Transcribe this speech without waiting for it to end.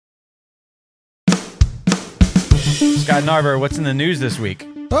Scott Narver, what's in the news this week?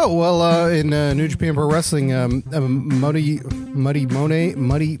 Oh, well, in New Japan Pro Wrestling, Muddy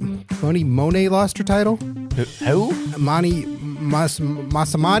Monet lost her title. Who?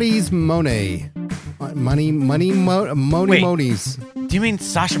 Masamati's Monet. Monies. Do you mean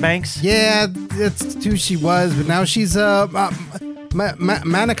Sasha Banks? Yeah, that's who she was, but now she's Manicotti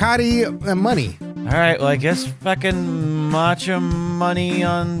Money. All right, well, I guess fucking Macho Money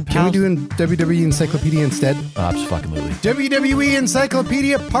on... Can we do in WWE Encyclopedia instead? Absolutely. WWE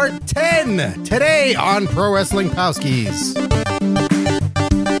Encyclopedia Part 10, today on Pro Wrestling Palskis.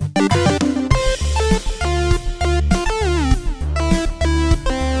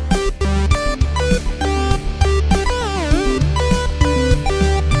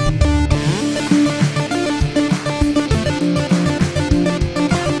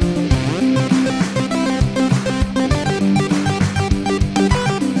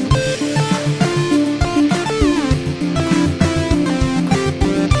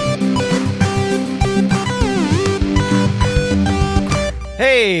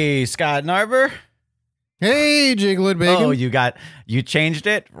 Hey, Scott Narver. Hey, Jiglet Bacon. Oh, you changed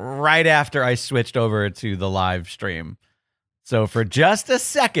it right after I switched over to the live stream. So for just a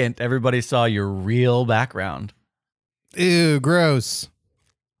second, everybody saw your real background. Ew, gross.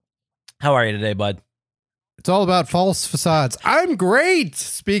 How are you today, bud? It's all about false facades. I'm great.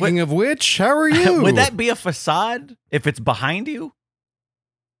 Speaking of which, how are you? Would that be a facade if it's behind you?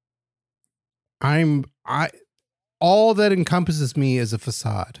 All that encompasses me is a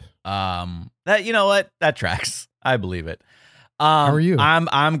facade. That, you know what? That tracks. I believe it. How are you?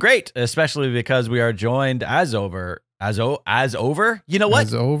 I'm great, especially because we are joined as over. You know what?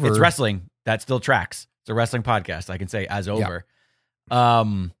 As over. It's wrestling. That still tracks. It's a wrestling podcast. I can say as over. Yeah.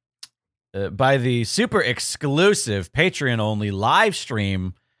 By the super exclusive Patreon only live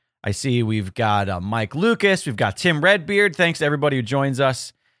stream, I see we've got Mike Lucas. We've got Tim Redbeard. Thanks to everybody who joins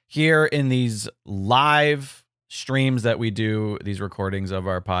us here in these live streams that we do, these recordings of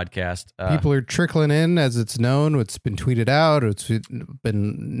our podcast. People are trickling in as it's known. It's been tweeted out. It's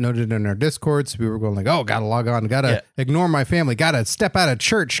been noted in our Discord. So people were going like, oh, gotta log on. Gotta ignore my family. Gotta step out of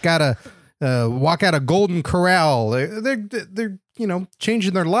church. Gotta walk out of Golden Corral. They're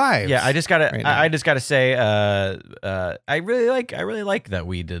changing their lives. Yeah, I just gotta say, I really like that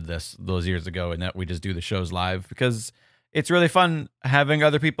we did this those years ago and that we just do the shows live because it's really fun having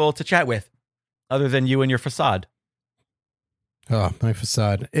other people to chat with. Other than you and your facade. Oh, my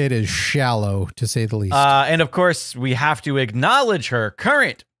facade. It is shallow, to say the least. And of course, we have to acknowledge her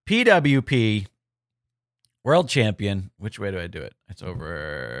current PWP world champion. Which way do I do it? It's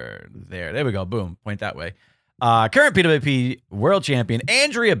over there. There we go. Boom. Point that way. Current PWP world champion,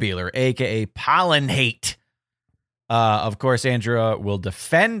 Andrea Beeler, a.k.a. Pollen Hate. Of course, Andrea will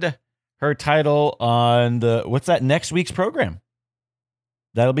defend her title on what's that, next week's program?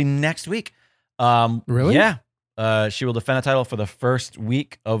 That'll be next week. Really? Yeah. She will defend the title for the first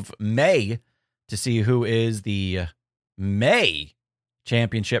week of May to see who is the May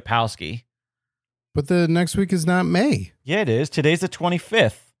championship Palski. But the next week is not May. Yeah, it is. Today's the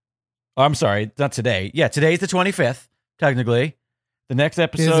 25th. Oh, I'm sorry. Not today. Yeah, today's the 25th, technically. The next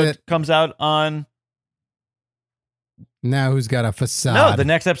episode comes out on... Now who's got a facade? No, the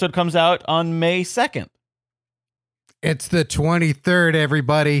next episode comes out on May 2nd. It's the 23rd,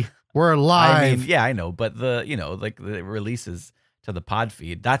 everybody. We're live. I mean, yeah, I know, but the releases to the pod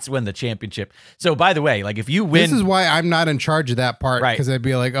feed, that's when the championship. So by the way, like if you win, this is why I'm not in charge of that part, right? Because I'd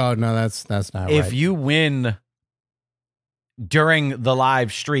be like, oh no, that's not right. If you win during the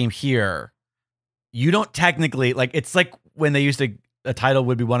live stream here, you don't technically it's like when they used to a title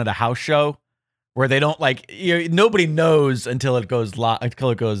would be won at a house show where they don't nobody knows until it goes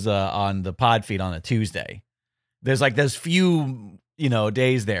on the pod feed on a Tuesday. There's few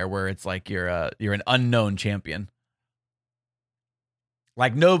days there where it's like you're an unknown champion.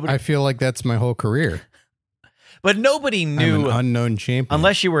 Like nobody. I feel like that's my whole career. But nobody knew. I'm an unknown champion.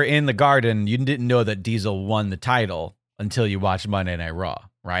 Unless you were in the Garden, you didn't know that Diesel won the title until you watched Monday Night Raw,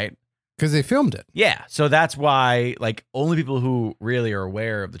 right? Because they filmed it. Yeah, so that's why only people who really are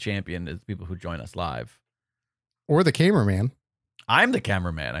aware of the champion is people who join us live. Or the cameraman. I'm the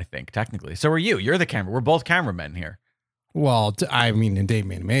cameraman, I think, technically. So are you. You're the camera. We're both cameramen here. Well, I mean, in Dave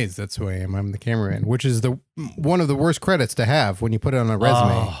Man Maze, that's who I am. I'm the cameraman, which is one of the worst credits to have when you put it on a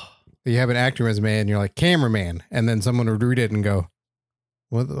resume. Oh. You have an acting resume and you're like, cameraman. And then someone would read it and go,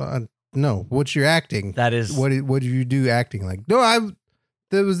 "What? No, what's your acting? That is... What do you do acting like?" No,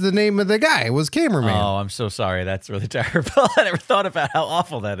 that was the name of the guy. It was cameraman. Oh, I'm so sorry. That's really terrible. I never thought about how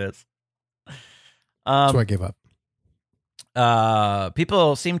awful that is. So I gave up.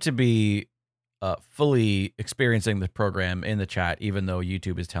 People seem to be fully experiencing the program in the chat, even though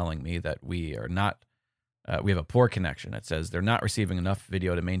YouTube is telling me that we are not. We have a poor connection. It says they're not receiving enough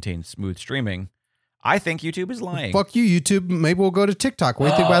video to maintain smooth streaming. I think YouTube is lying. Fuck you, YouTube. Maybe we'll go to TikTok. What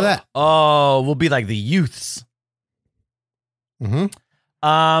do you think about that? Oh, we'll be like the youths. Mm-hmm.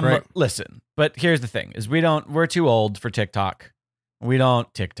 Right. Listen, but here's the thing: is we're too old for TikTok. We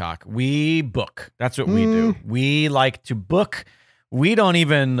don't TikTok. We book. That's what we do. We like to book. We don't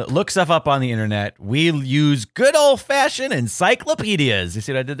even look stuff up on the internet. We use good old fashioned encyclopedias. You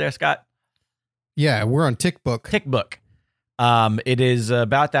see what I did there, Scott? Yeah, we're on TickBook. TickBook. It is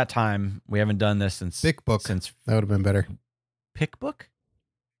about that time. We haven't done this since BickBook. Since that would have been better. PickBook?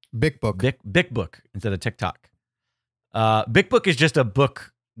 BickBook. BickBook instead of TikTok. BickBook is just a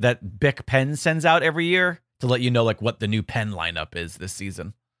book that Bic Pen sends out every year to let you know like what the new pen lineup is this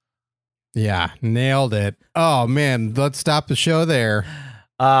season. Yeah, nailed it. Oh man, let's stop the show there.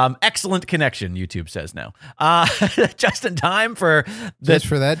 Excellent connection, YouTube says now. Just in time for just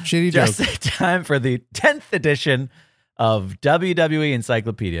for that shitty joke. Just in time for the 10th edition of WWE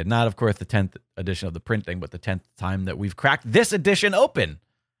Encyclopedia. Not, of course, the 10th edition of the printing, but the 10th time that we've cracked this edition open.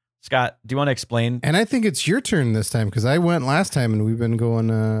 Scott, do you want to explain? And I think it's your turn this time because I went last time and we've been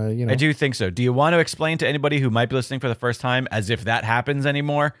going, I do think so. Do you want to explain to anybody who might be listening for the first time, as if that happens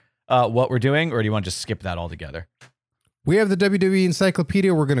anymore, what we're doing, or do you want to just skip that altogether? We have the WWE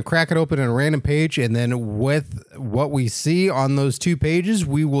Encyclopedia. We're going to crack it open on a random page, and then with what we see on those 2 pages,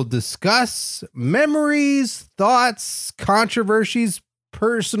 we will discuss memories, thoughts, controversies,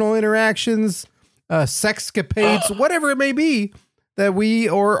 personal interactions, sexcapades, whatever it may be that we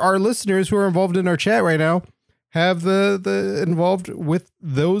or our listeners who are involved in our chat right now have the involved with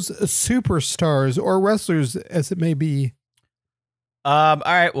those superstars or wrestlers as it may be. All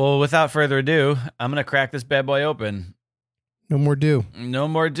right. Well, without further ado, I'm going to crack this bad boy open. No more do. No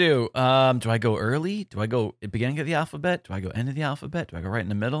more do. Do I go early? Do I go at the beginning of the alphabet? Do I go end of the alphabet? Do I go right in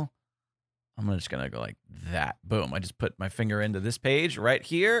the middle? I'm just going to go like that. Boom. I just put my finger into this page right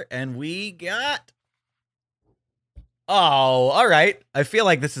here, and we got... Oh, all right. I feel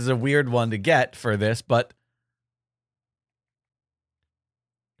like this is a weird one to get for this, but...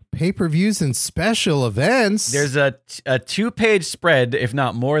 Pay-per-views and special events. There's a 2-page spread, if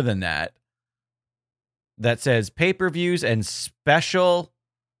not more than that, that says pay-per-views and special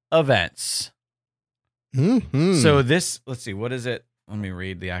events. Mm-hmm. So this, let's see, what is it? Let me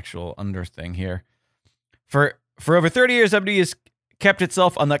read the actual under thing here. For over 30 years, WWE has kept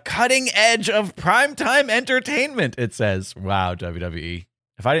itself on the cutting edge of primetime entertainment, it says. Wow, WWE.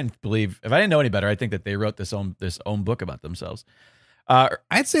 If I didn't know any better, I think that they wrote this own book about themselves.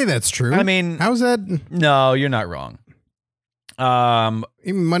 I'd say that's true. I mean, how's that? No, you're not wrong.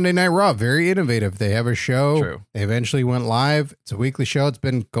 Even Monday Night Raw, very innovative. They have a show. True. They eventually went live. It's a weekly show. It's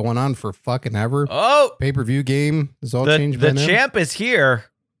been going on for fucking ever. Oh, pay-per-view game is all changed. The champ is here.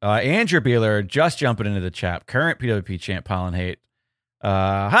 Andrew Beeler just jumping into the chat. Current PWP champ, Pollen Hate.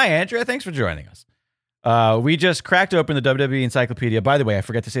 Hi, Andrea. Thanks for joining us. We just cracked open the WWE Encyclopedia. By the way, I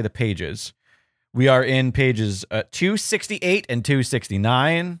forgot to say the pages. We are in pages 268 and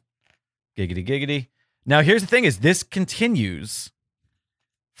 269. Giggity, giggity. Now, here's the thing: is this continues?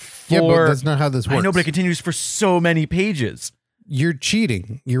 Yeah, but that's not how this works. I know, but it continues for so many pages. You're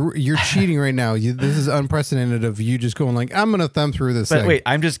cheating. You're cheating right now. This is unprecedented of you just going like, I'm going to thumb through this. But thing. wait,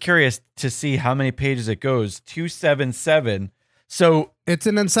 I'm just curious to see how many pages it goes. 277. So it's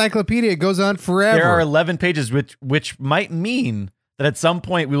an encyclopedia. It goes on forever. There are 11 pages, which might mean that at some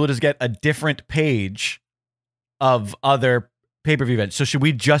point we will just get a different page of other pay-per-view events. So should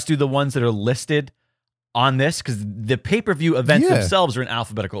we just do the ones that are listed on this? Because the pay-per-view events themselves are in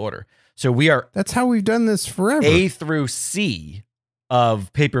alphabetical order. So we are... That's how we've done this forever. A through C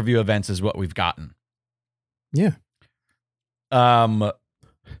of pay-per-view events is what we've gotten. Yeah. That's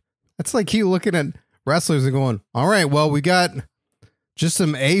like you looking at wrestlers and going, all right, well, we got just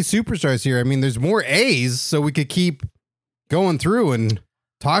some A superstars here. I mean, there's more A's, so we could keep going through and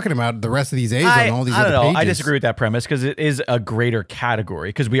talking about the rest of these A's on all these other pages. I disagree with that premise because it is a greater category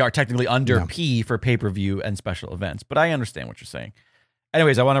because we are technically under P for pay-per-view and special events. But I understand what you're saying.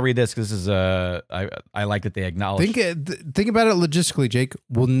 Anyways, I want to read this because this is I like that they acknowledge. Think about it logistically, Jake.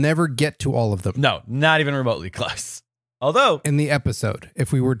 We'll never get to all of them. No, not even remotely close. Although in the episode,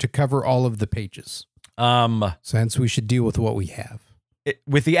 if we were to cover all of the pages, so hence we should deal with what we have.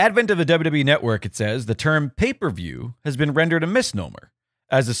 With the advent of the WWE Network, it says, the term pay-per-view has been rendered a misnomer,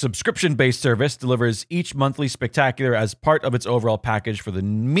 as a subscription-based service delivers each monthly spectacular as part of its overall package for the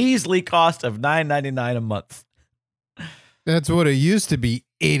measly cost of $9.99 a month. That's what it used to be,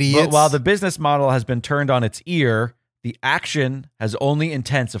 idiots. But while the business model has been turned on its ear, the action has only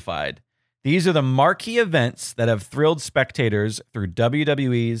intensified. These are the marquee events that have thrilled spectators through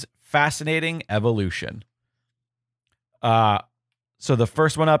WWE's fascinating evolution. So the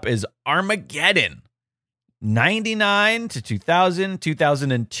first one up is Armageddon. 99 to 2000,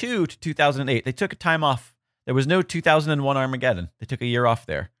 2002 to 2008. They took a time off. There was no 2001 Armageddon. They took a year off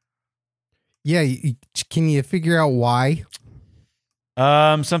there. Yeah, can you figure out why?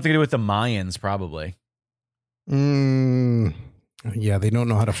 Something to do with the Mayans, probably. Yeah, they don't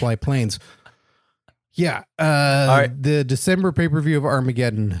know how to fly planes. Yeah, all right. The December pay-per-view of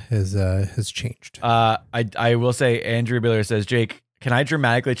Armageddon has changed. I will say, Andrew Biller says, Jake, can I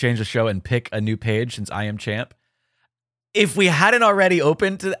dramatically change the show and pick a new page since I am champ? If we hadn't already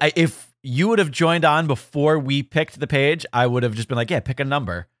opened, if you would have joined on before we picked the page, I would have just been like, yeah, pick a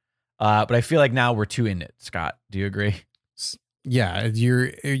number. But I feel like now we're too in it. Scott, do you agree? Yeah,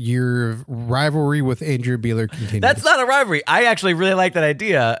 your rivalry with Andrew Beeler continues. That's not a rivalry. I actually really like that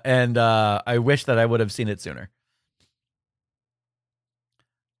idea, and I wish that I would have seen it sooner.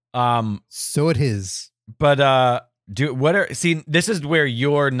 So it is. But this is where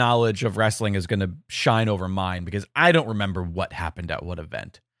your knowledge of wrestling is going to shine over mine, because I don't remember what happened at what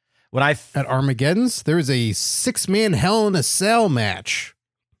event. At Armageddon's, there was a 6-man Hell in a Cell match.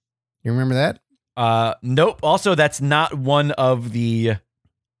 You remember that? Nope. Also, that's not one of the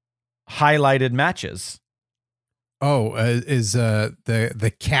highlighted matches. Oh, is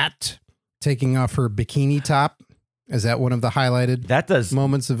the cat taking off her bikini top? Is that one of the highlighted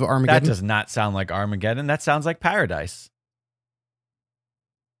moments of Armageddon? That does not sound like Armageddon. That sounds like Paradise.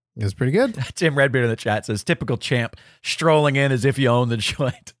 It's pretty good. Tim Redbeard in the chat says, typical champ strolling in as if you own the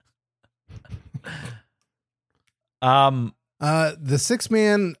joint. The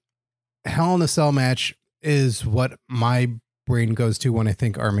 6-man Hell in a Cell match is what my brain goes to when I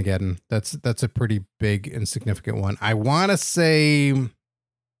think Armageddon. That's a pretty big and significant one. I want to say,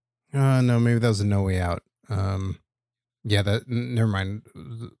 no, maybe that was a No Way Out. Yeah, never mind.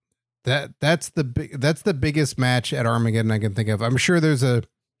 That's the biggest match at Armageddon I can think of. I'm sure there's a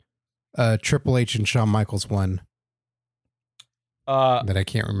Triple H and Shawn Michaels one that I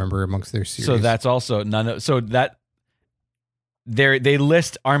can't remember amongst their series. So that's also they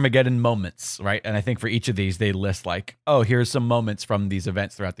list Armageddon moments, right? And I think for each of these, they list like, oh, here's some moments from these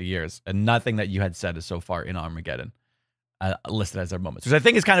events throughout the years, and nothing that you had said is so far in Armageddon listed as their moments, which I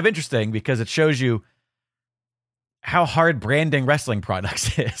think is kind of interesting because it shows you how hard branding wrestling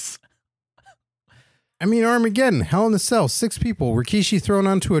products is. I mean, Armageddon, Hell in a Cell, 6 people, Rikishi thrown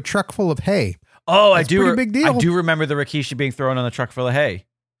onto a truck full of hay. Oh, that's pretty big deal. I do remember the Rikishi being thrown on the truck full of hay.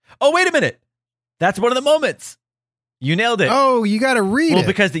 Oh, wait a minute. That's one of the moments. You nailed it. Oh, you got to read it. Well,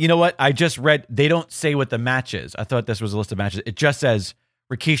 because you know what? I just read, they don't say what the match is. I thought this was a list of matches. It just says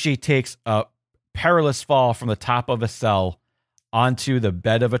Rikishi takes a perilous fall from the top of a cell onto the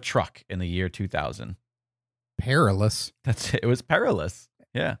bed of a truck in the year 2000. Perilous? That's it. It was perilous.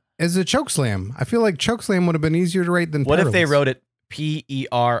 Yeah. As a chokeslam. I feel like chokeslam would have been easier to write than what perilous. If they wrote it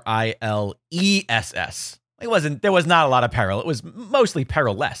P-E-R-I-L-E-S-S? There was not a lot of peril. It was mostly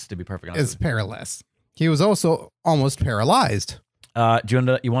perilous, to be perfectly honest. It's perilous. He was also almost paralyzed. You want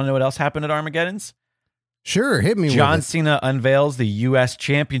to know what else happened at Armageddon's? Sure, hit me with it. John Cena unveils the U.S.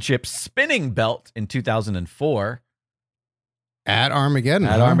 Championship spinning belt in 2004. At Armageddon.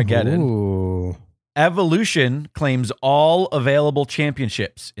 At Armageddon. Ooh. Evolution claims all available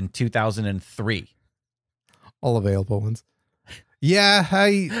championships in 2003. All available ones. Yeah,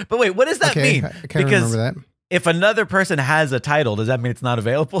 But wait, what does that mean? I can't remember that. If another person has a title, does that mean it's not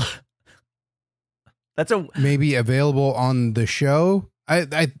available? Maybe available on the show. I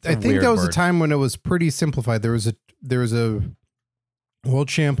think that was a time when it was pretty simplified. There was a world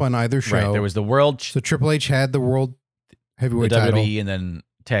champ on either show. Right, there was the world. So Triple H had the world heavyweight title, WWE, and then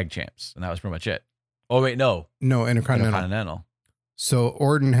tag champs, and that was pretty much it. Oh wait, no, Intercontinental. So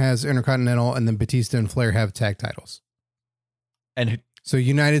Orton has Intercontinental, and then Batista and Flair have tag titles. And so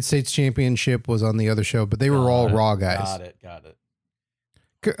United States Championship was on the other show, but they were all Raw guys. Got it.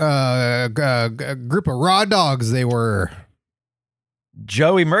 Group of raw dogs they were.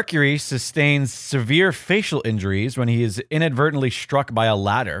 Joey Mercury sustains severe facial injuries when he is inadvertently struck by a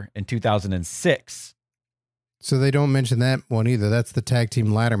ladder in 2006. So they don't mention that one either. That's the tag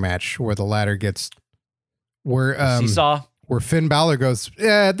team ladder match where the ladder gets seesaw, where Finn Balor goes,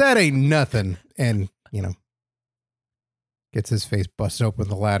 yeah, that ain't nothing, and gets his face busted open with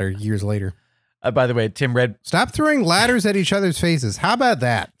the ladder years later. By the way, stop throwing ladders at each other's faces. How about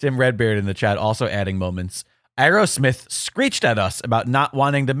that? Tim Redbeard in the chat also adding moments. Aerosmith screeched at us about not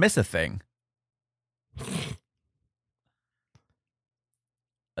wanting to miss a thing.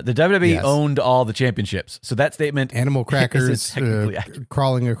 The WWE Yes. owned all the championships. So that statement, Animal crackers is technically accurate.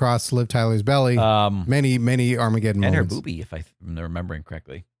 crawling across Liv Tyler's belly. Many Armageddon and moments. her boobie, if I'm remembering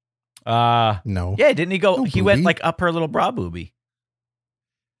correctly. No. Yeah, didn't he go? No he went boobie. like up her little bra boobie.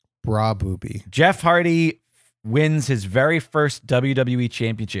 Bra boobie. Jeff Hardy wins his very first WWE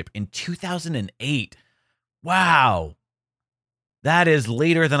championship in 2008. Wow. That is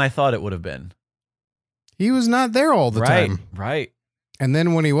later than I thought it would have been. He was not there all the time. Right. And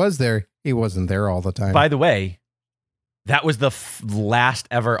then when he was there, he wasn't there all the time. By the way, that was the last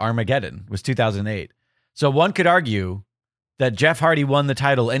ever Armageddon, was 2008. So one could argue that Jeff Hardy won the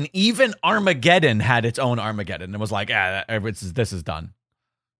title, and even Armageddon had its own Armageddon and was like, this is done.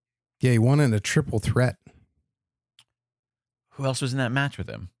 Yeah, he won in a triple threat. Who else was in that match with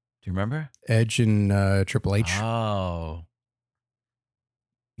him? Do you remember? Edge and Triple H. Oh.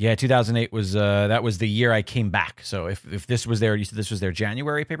 Yeah, 2008 was that was the year I came back. So if this was their, you said this was their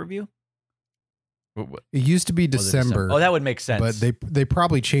January pay-per-view? It used to be December. Oh, that would make sense. But they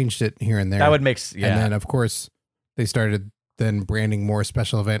probably changed it here and there. That would make sense. Yeah. And then, of course, they started then branding more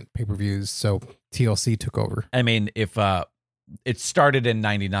special event pay-per-views. So TLC took over. I mean, if it started in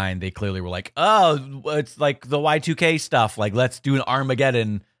 99, they clearly were like, oh, it's like the Y2K stuff. Like, let's do an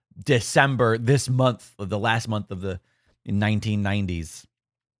Armageddon December, this month, the last month of the 1990s.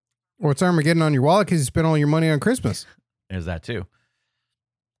 Or it's Armageddon on your wallet because you spent all your money on Christmas. There's that too.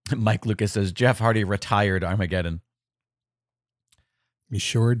 Mike Lucas says Jeff Hardy retired Armageddon. You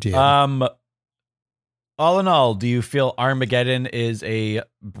sure did. All in all, do you feel Armageddon is a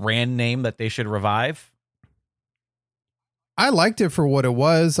brand name that they should revive? I liked it for what it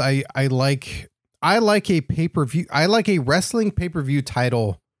was. I like a pay-per-view. I like a wrestling pay-per-view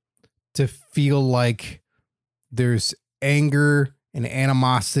title to feel like there's anger and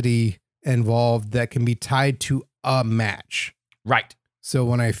animosity involved that can be tied to a match. Right. So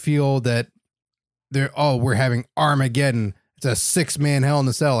when I feel that we're having Armageddon, it's a 6-man Hell in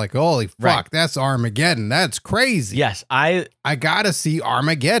a Cell. Like, holy fuck, Right. That's Armageddon. That's crazy. Yes, I gotta see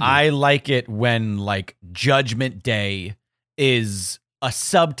Armageddon. I like it when like Judgment Day is a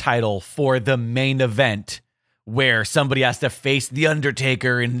subtitle for the main event where somebody has to face The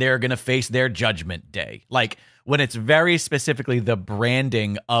Undertaker and they're going to face their Judgment Day. Like when it's very specifically the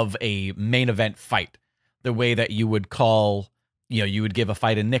branding of a main event fight, the way that you would call, you would give a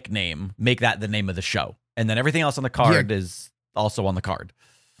fight a nickname, make that the name of the show. And then everything else on the card is also on the card.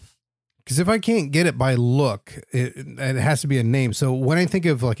 Because if I can't get it by look, it has to be a name. So when I think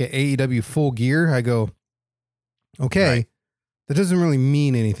of like an AEW Full Gear, I go, okay, Right. That doesn't really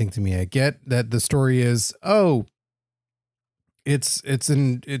mean anything to me. I get that the story is, it's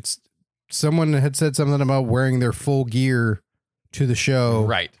someone had said something about wearing their full gear to the show.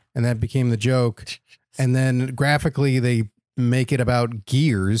 Right. And that became the joke. And then graphically they make it about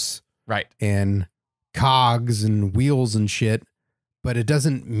gears. Right. And cogs and wheels and shit, but it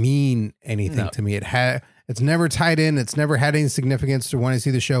doesn't mean anything to me. It's never tied in. It's never had any significance to when I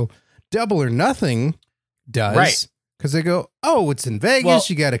see the show. Double or Nothing does. Right. Because they go, it's in Vegas. Well,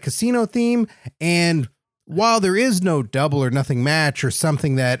 you got a casino theme. And while there is no Double or Nothing match or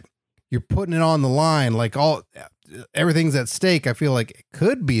something that you're putting it on the line, like everything's at stake, I feel like it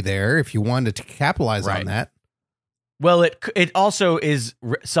could be there if you wanted to capitalize on that. Well, it also is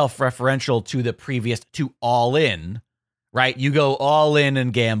self-referential to the previous, to All In, right? You go all in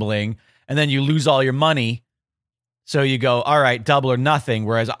gambling, and then you lose all your money. So you go, all right, Double or Nothing.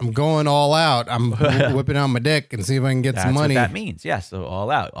 Whereas I'm going all out. I'm whipping out my dick and see if I can get some money. That's what that means. Yeah, so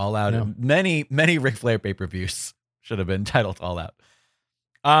all out. Yeah. Many Ric Flair pay-per-views should have been titled All Out.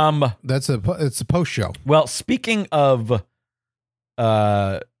 It's a post show. Well, speaking of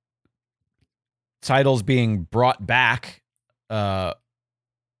titles being brought back, the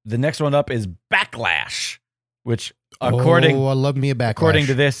next one up is Backlash, which I love me a Backlash. According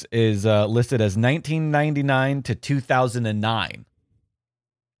to this, is listed as 1999 to 2009.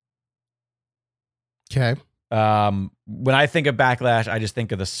 Okay. When I think of Backlash, I just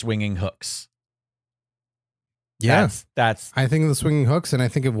think of the swinging hooks. Yeah, that's. I think of the swinging hooks, and I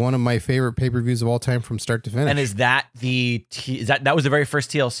think of one of my favorite pay-per-views of all time from start to finish. And is that that was the very first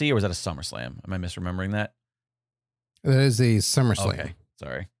TLC, or was that a SummerSlam? Am I misremembering that? That is a SummerSlam. Okay,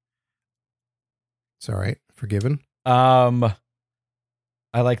 sorry. It's all right. Forgiven. I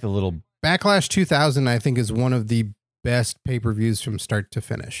like the little Backlash 2000. I think is one of the best pay-per-views from start to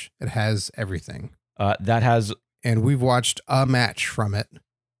finish. It has everything. And we've watched a match from it.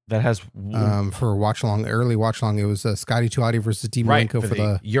 That has for early watch along. It was Scotty Tuati versus Dean Malenko for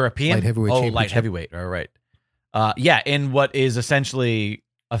the European light heavyweight championship. Light heavyweight. All right. Yeah, in what is essentially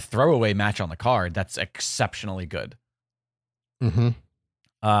a throwaway match on the card, that's exceptionally good. Mm-hmm.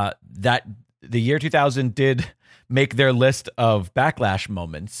 that the year 2000 did make their list of Backlash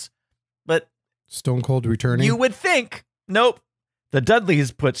moments, but Stone Cold returning. You would think, nope. The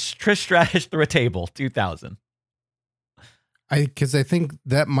Dudleys put Trish Stratus through a table, 2000. Because I think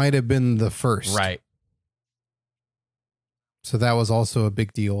that might have been the first. Right. So that was also a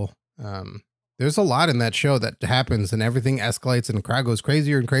big deal. There's a lot in that show that happens and everything escalates and the crowd goes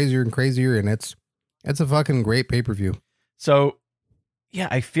crazier and crazier and crazier. And it's a fucking great pay-per-view. So, yeah,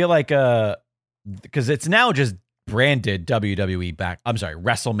 I feel like, because it's now just branded WWE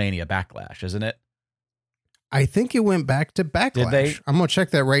WrestleMania Backlash, isn't it? I think it went back to Backlash. Did they? I'm going to check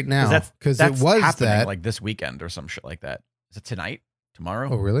that right now. Because it was happening like this weekend or some shit like that. Is it tonight? Tomorrow?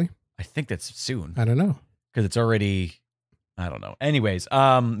 Oh, really? I think that's soon. I don't know. Because it's already, I don't know. Anyways,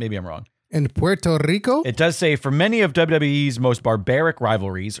 maybe I'm wrong. In Puerto Rico? It does say, for many of WWE's most barbaric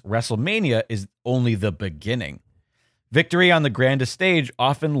rivalries, WrestleMania is only the beginning. Victory on the grandest stage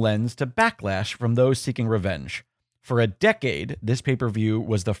often lends to backlash from those seeking revenge. For a decade, this pay-per-view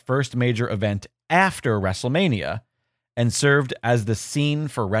was the first major event after WrestleMania and served as the scene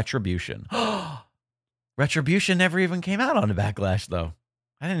for Retribution. Retribution never even came out on a Backlash, though.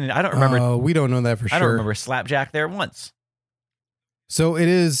 I don't remember. We don't know that for sure. I don't remember Slapjack there once. So it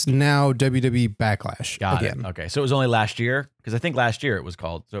is now WWE Backlash again. Okay, so it was only last year? Because I think last year it was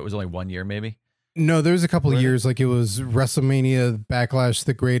called, so it was only 1 year maybe? No, there's a couple of years, like it was WrestleMania Backlash,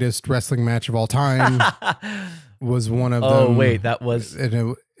 the greatest wrestling match of all time, was one of them. Oh, wait, that was...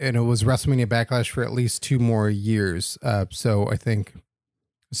 And it was WrestleMania Backlash for at least 2 more years. So I think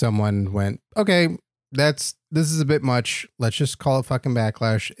someone went, okay, this is a bit much. Let's just call it fucking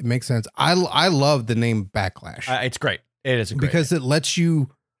Backlash. It makes sense. I love the name Backlash. It's great. It is a great because name. It lets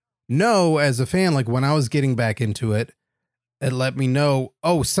you know as a fan, like when I was getting back into it, it let me know,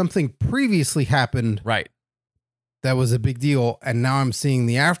 oh, something previously happened. Right. That was a big deal. And now I'm seeing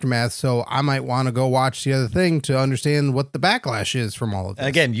the aftermath. So I might want to go watch the other thing to understand what the backlash is from all of this. And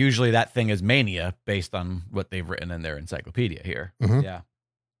again, usually that thing is Mania based on what they've written in their encyclopedia here. Mm-hmm. Yeah.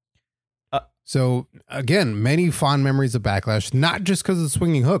 So again, many fond memories of Backlash, not just because of the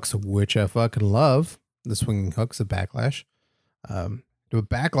swinging hooks, which I fucking love. The swinging hooks of Backlash. But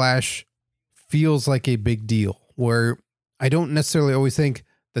Backlash feels like a big deal where I don't necessarily always think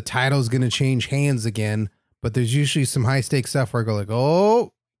the title's going to change hands again, but there's usually some high stakes stuff where I go like,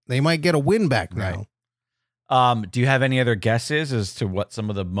 oh, they might get a win back now. Right. Do you have any other guesses as to what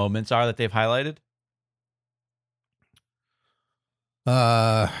some of the moments are that they've highlighted?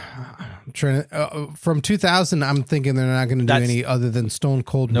 I'm trying to, from 2000, I'm thinking they're not going to do any other than Stone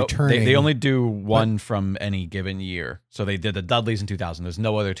Cold returning. They only do one from any given year. So they did the Dudleys in 2000. There's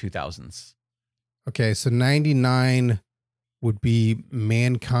no other 2000s. Okay, so 99 would be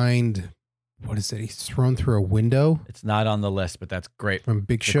Mankind. What is it? He's thrown through a window. It's not on the list, but that's great. From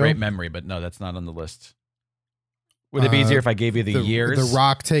Big Show. Great memory, but no, that's not on the list. Would it be easier if I gave you the years? The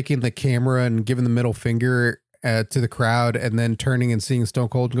Rock taking the camera and giving the middle finger to the crowd and then turning and seeing Stone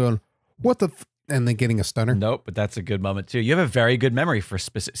Cold going, what the and then getting a stunner. Nope, but that's a good moment too. You have a very good memory for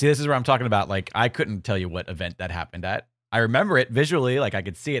specific. See, this is where I'm talking about. Like, I couldn't tell you what event that happened at. I remember it visually, like I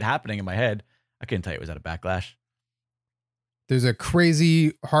could see it happening in my head. I couldn't tell you it was at a Backlash. There's a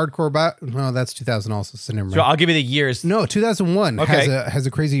crazy hardcore no, that's 2000 also. So never mind. So I'll give you the years. No, 2001 okay. has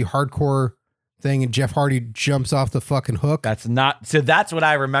a crazy hardcore thing, and Jeff Hardy jumps off the fucking hook. That's not. So that's what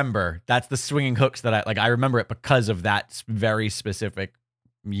I remember. That's the swinging hooks that I remember it because of that very specific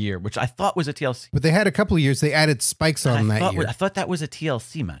year, which I thought was a TLC. But they had a couple of years. They added spikes on that year. I thought that was a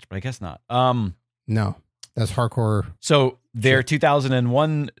TLC match, but I guess not. No, that's hardcore. So their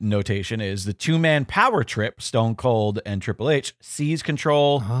 2001 notation is the 2-man power trip. Stone Cold and Triple H seize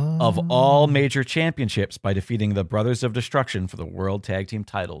control of all major championships by defeating the Brothers of Destruction for the World Tag Team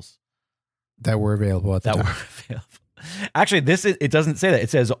titles that were available at the time. Actually, it doesn't say that. It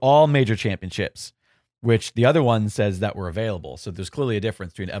says all major championships, which the other one says that were available. So there's clearly a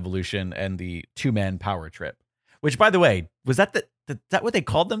difference between Evolution and the 2-man power trip. Which, by the way, was that that what they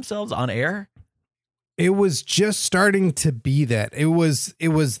called themselves on air? It was just starting to be that. It was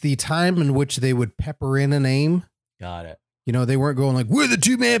the time in which they would pepper in a name. Got it. You know, they weren't going like, we're the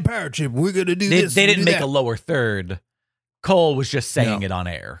 2-man power trip. We're going to do this. They didn't make a lower third. Cole was just saying it on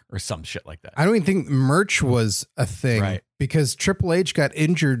air or some shit like that. I don't even think merch was a thing, right? Because Triple H got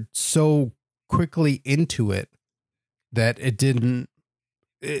injured so quickly into it that it didn't.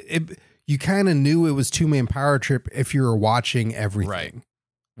 You kind of knew it was 2-man power trip if you were watching everything,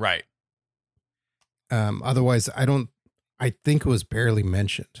 right? Otherwise, I think it was barely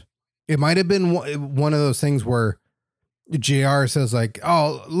mentioned. It might have been one of those things where JR says like,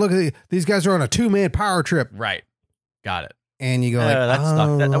 "Oh, look, these guys are on a 2-man power trip." Right. Got it. and you go like, that's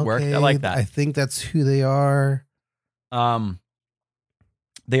oh, that worked. I like that. I think that's who they are.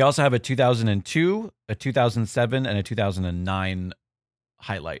 They also have a 2002, a 2007, and a 2009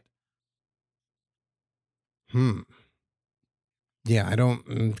 highlight. Yeah,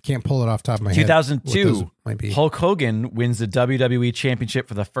 can't pull it off the top of my head. 2002, Hulk Hogan wins the WWE Championship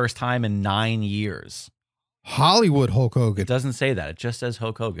for the first time in 9 years. Hollywood Hulk Hogan. It doesn't say that. It just says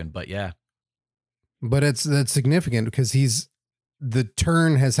Hulk Hogan, but yeah. But that's significant because the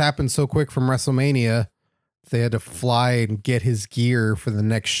turn has happened so quick from WrestleMania. They had to fly and get his gear for the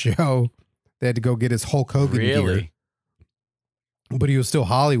next show. They had to go get his Hulk Hogan gear. But he was still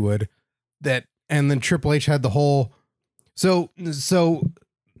Hollywood. And then Triple H had the whole. So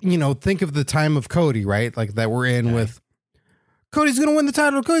think of the time of Cody, right? Like that we're in with. Cody's gonna win the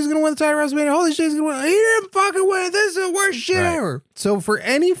title. Cody's gonna win the title. WrestleMania. Holy shit, he's gonna win. He didn't fucking win. This is the worst shit ever. So for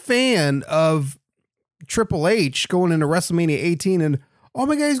any fan of Triple H going into WrestleMania 18 and oh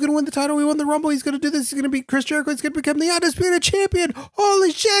my God, he's gonna win the title. He won the Rumble. He's gonna do this. He's gonna beat Chris Jericho. He's gonna become the undisputed champion.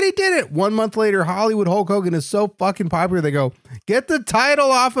 Holy shit, he did it. 1 month later, Hollywood Hulk Hogan is so fucking popular. They go, get the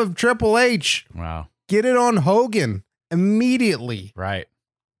title off of Triple H. Wow. Get it on Hogan immediately. Right.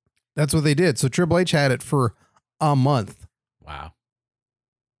 That's what they did. So Triple H had it for a month. Wow.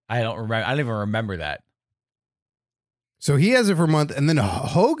 I don't even remember that. So he has it for a month, and then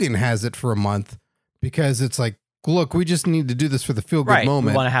Hogan has it for a month because it's like, look, we just need to do this for the feel-good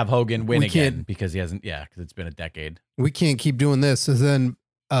moment. We want to have Hogan win again because he hasn't, because it's been a decade. We can't keep doing this. So then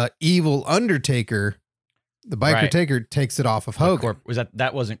evil Undertaker, the biker Taker, takes it off of Hogan.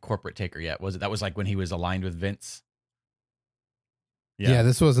 That wasn't corporate Taker yet, was it? That was like when he was aligned with Vince? Yeah,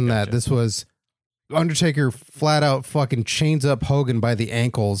 this wasn't that. This was Undertaker flat out fucking chains up Hogan by the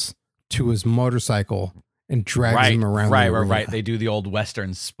ankles to his motorcycle and drags him around. Right. They do the old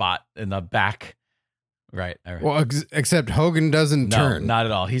Western spot in the back. Right. Well, except Hogan doesn't turn. Not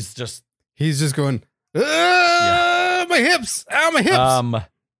at all. He's just going, my hips, my hips.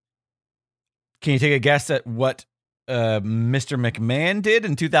 Can you take a guess at what Mr. McMahon did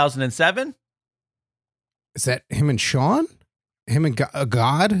in 2007? Is that him and Shawn? Him and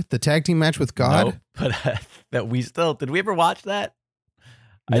God? The tag team match with God? No, but did we ever watch that?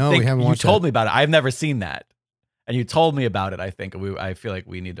 No, we haven't watched it. You told me about it. I've never seen that. And you told me about it, I think. I feel like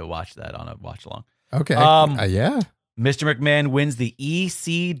we need to watch that on a watch along. Okay. Yeah. Mr. McMahon wins the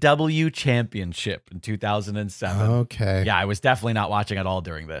ECW championship in 2007. Okay. Yeah, I was definitely not watching at all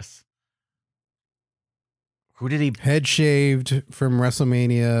during this. Who did he head shaved from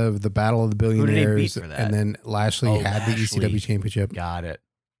WrestleMania, the Battle of the Billionaires? Who did he beat for that? And then Lashley had the ECW championship. Got it.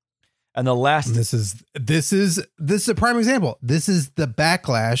 And the last this is a prime example. This is the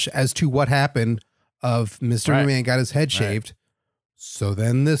backlash as to what happened of Mr. McMahon got his head shaved. So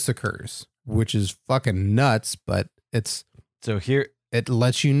then this occurs, which is fucking nuts, but it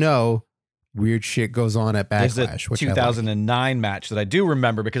lets you know weird shit goes on at Backlash. There's a 2009 match that I do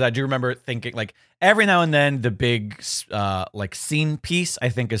remember because I do remember thinking like every now and then the big like scene piece I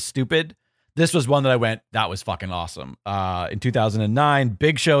think is stupid. This was one that I went, that was fucking awesome. In 2009,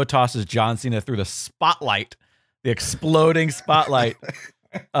 Big Show tosses John Cena through the spotlight, the exploding spotlight,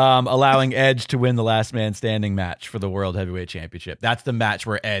 allowing Edge to win the last man standing match for the World Heavyweight Championship. That's the match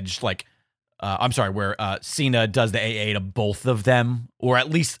where Edge where Cena does the AA to both of them, or at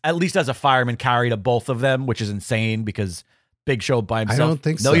least as a fireman carry to both of them, which is insane because Big Show by himself. I don't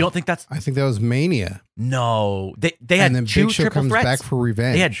think so. No, you don't think that's? I think that was Mania. No, they had and then two Big Show triple comes threats. Back for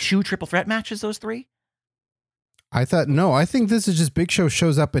revenge. They had 2 triple threat matches. Those 3. I think this is just Big Show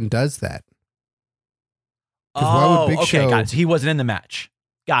shows up and does that. Oh, okay, got it. So he wasn't in the match.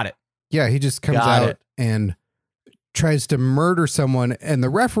 Got it. Yeah, he just comes out and tries to murder someone, and the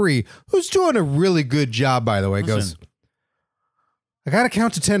referee, who's doing a really good job, by the way, goes, I got to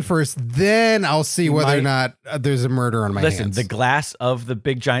count to 10 first, then I'll see whether or not there's a murder on my hands. Listen, the glass of the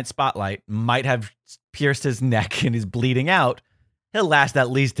big giant spotlight might have pierced his neck and he's bleeding out. He'll last at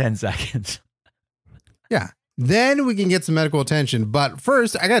least 10 seconds. Yeah. Then we can get some medical attention. But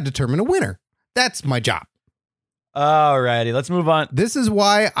first, I got to determine a winner. That's my job. Alrighty, let's move on. This is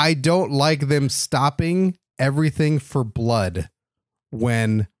why I don't like them stopping everything for blood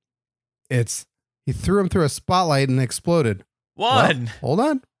when he threw him through a spotlight and exploded. 1. Well, hold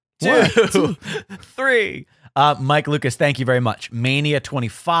on. 2, 3. Mike Lucas, thank you very much. Mania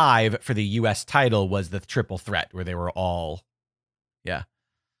 25 for the U.S. title was the triple threat where they were all, Okie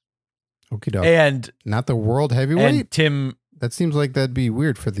doke. And not the world heavyweight. And Tim, that seems like that'd be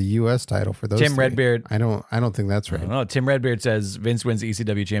weird for the U.S. title for those. Tim Redbeard. I don't think that's right. No, Tim Redbeard says Vince wins the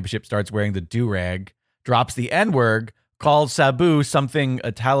ECW championship, starts wearing the do-rag, drops the N-word, calls Sabu something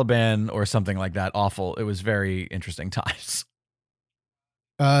a Taliban or something like that. Awful. It was very interesting times.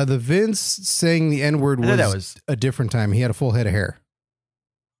 The Vince saying the N-word I thought was, that was a different time. He had a full head of hair.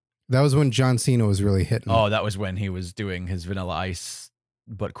 That was when John Cena was really hitting. Oh, that was when he was doing his Vanilla Ice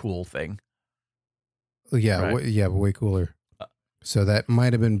but cool thing. Yeah, right. Way cooler. So that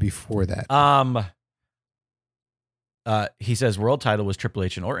might have been before that. He says world title was Triple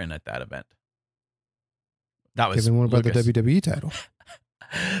H and Orton at that event. That was Kevin, what about Lucas. the WWE title?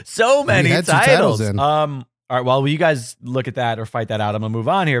 So many titles. All right, well, you guys look at that or fight that out. I'm going to move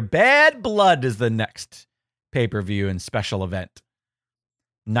on here. Bad Blood is the next pay-per-view and special event.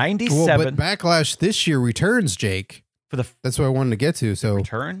 97. Well, but Backlash this year returns, Jake. That's what I wanted to get to. So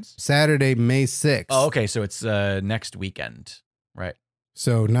returns? Saturday, May 6th. Oh, okay. So it's next weekend, right?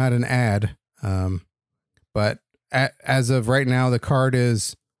 So not an ad. But as of right now, the card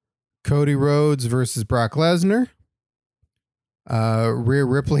is Cody Rhodes versus Brock Lesnar. Rhea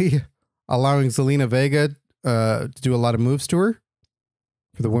Ripley allowing Zelina Vega to do a lot of moves to her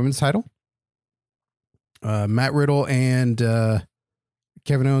for the women's title. Matt Riddle and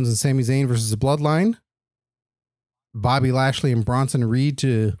Kevin Owens and Sami Zayn versus the Bloodline. Bobby Lashley and Bronson Reed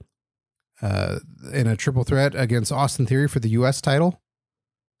in a triple threat against Austin Theory for the U.S. title.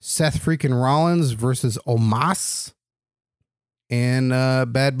 Seth freaking Rollins versus Omos. And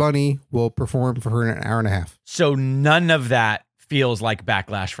Bad Bunny will perform for her in an hour and a half. So none of that feels like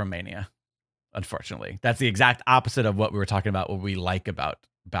Backlash from Mania, unfortunately. That's the exact opposite of what we were talking about, what we like about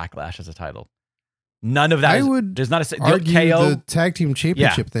Backlash as a title. None of that. There's not a argue KO, the tag team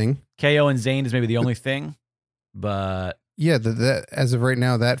championship thing. KO and Zayn is maybe the only thing, but yeah, that as of right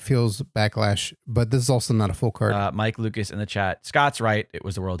now, that feels Backlash. But this is also not a full card. Mike Lucas in the chat. Scott's right. It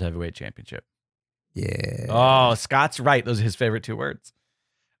was the World Heavyweight Championship. Yeah. Oh, Scott's right. Those are his favorite two words.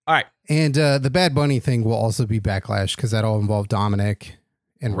 All right. And the Bad Bunny thing will also be Backlash because that'll involve Dominic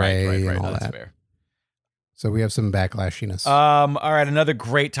and Ray and all that. Fair. So we have some backlashiness. All right, another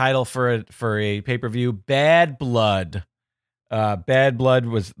great title for a pay-per-view, Bad Blood. Bad Blood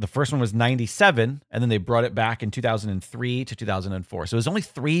was the first one was 97, and then they brought it back in 2003 to 2004. So there's only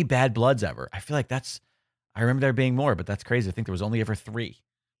 3 Bad Bloods ever. I feel like I remember there being more, but that's crazy. I think there was only ever 3.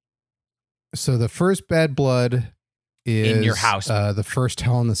 So the first Bad Blood is in your house. The first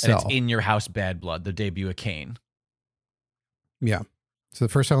Hell in the Cell. And it's in your house Bad Blood, the debut of Kane. Yeah. So the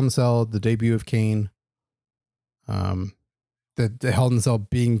first Hell in the Cell, the debut of Kane. The Hell in the Cell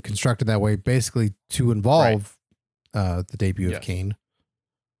being constructed that way, basically to involve the debut of Kane.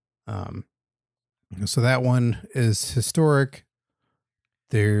 So that one is historic.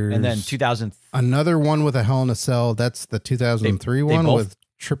 There's and then 2000 another one with a Hell in a Cell. That's the 2003 one with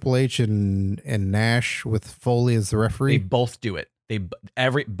Triple H and Nash with Foley as the referee. They both do it.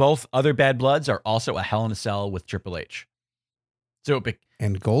 Both other Bad Bloods are also a Hell in a Cell with Triple H. So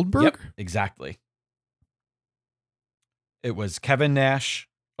and Goldberg? Yep, exactly. It was Kevin Nash.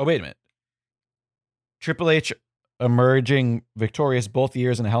 Oh, wait a minute. Triple H emerging victorious both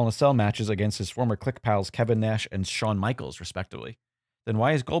years in Hell in a Cell matches against his former Click pals Kevin Nash and Shawn Michaels, respectively. Then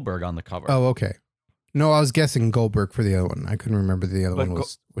why is Goldberg on the cover? Oh, okay. No, I was guessing Goldberg for the other one. I couldn't remember the other one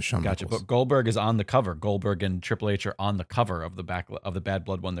was Shawn Michaels. But Goldberg is on the cover. Goldberg and Triple H are on the cover of the Bad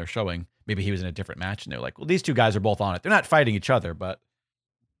Blood one they're showing. Maybe he was in a different match, and they're like, well, these two guys are both on it. They're not fighting each other, but...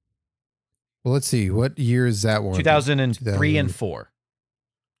 Well, let's see. What year is that one? 2003 and 4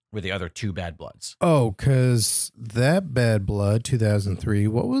 were the other 2 Bad Bloods. Oh, because that Bad Blood, 2003,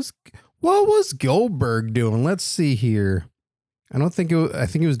 what was Goldberg doing? Let's see here. I think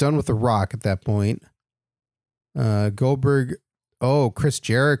he was done with The Rock at that point. Goldberg. Oh, Chris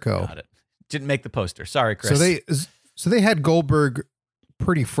Jericho. Got it. Didn't make the poster. Sorry, Chris. So they had Goldberg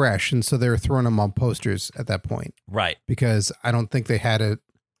pretty fresh, and so they were throwing him on posters at that point. Right. Because I don't think they had it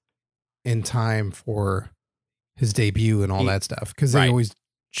in time for his debut and all that stuff. Because they always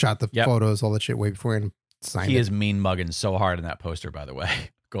shot the photos, all that shit way before and signed it. He is mean mugging so hard in that poster, by the way.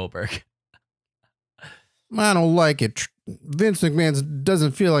 Goldberg. I don't like it. Vince McMahon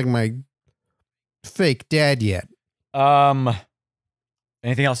doesn't feel like my fake dad yet.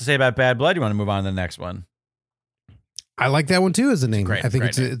 Anything else to say about Bad Blood? You want to move on to the next one? I like that one too as a name. I think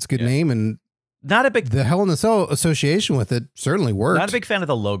it's a good name, and not a big the Hell in the Cell association with it certainly works. Not a big fan of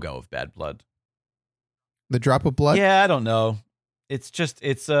the logo of Bad Blood. The drop of blood? Yeah, I don't know. It's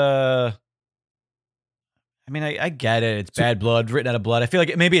I mean, I get it. It's Bad Blood, written out of blood. I feel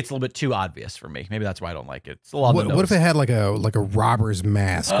like maybe it's a little bit too obvious for me. Maybe that's why I don't like it. It's a lot. What if it had like a robber's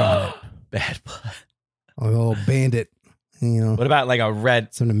mask on it? Bad Blood. A little bandit. You know. What about like a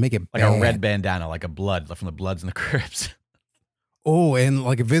red? Something to make it like bad. a red bandana, like a blood from the Bloods and the Crips. Oh, and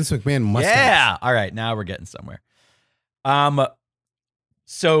like a Vince McMahon mustache. Yeah. All right, now we're getting somewhere.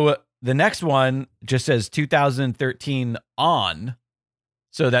 So the next one just says 2013 on.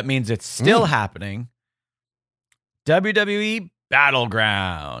 So that means it's still happening. WWE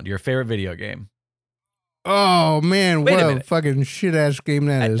Battleground, your favorite video game. Oh, man. Wait a what a minute. fucking shit-ass game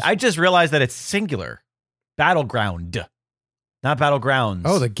that is. I just realized that it's singular. Battleground, not Battlegrounds.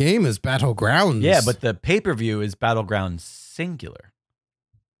 Oh, the game is Battlegrounds. Yeah, but the pay-per-view is Battleground singular.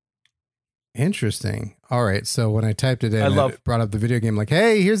 Interesting. All right. So when I typed it in, it brought up the video game like,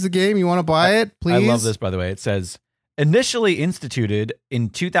 hey, here's the game. You want to buy it, please? I love this, by the way. It says, initially instituted in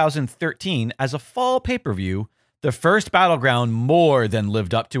 2013 as a fall pay-per-view, the first Battleground more than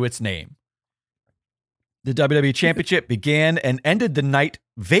lived up to its name. The WWE Championship began and ended the night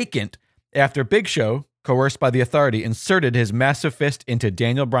vacant after Big Show, coerced by the Authority, inserted his massive fist into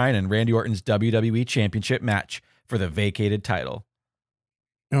Daniel Bryan and Randy Orton's WWE Championship match for the vacated title.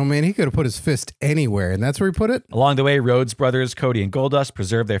 Oh, man, he could have put his fist anywhere, and that's where he put it? Along the way, Rhodes brothers, Cody and Goldust,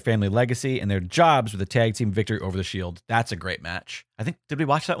 preserved their family legacy and their jobs with a tag team victory over the Shield. That's a great match. I think, did we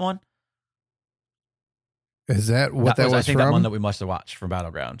watch that one? Is that what that was I think from? that one that we must have watched from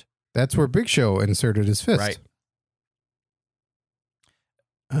Battleground. That's where Big Show inserted his fist. Right.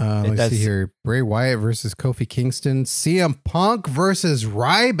 Let's see here. Bray Wyatt versus Kofi Kingston. CM Punk versus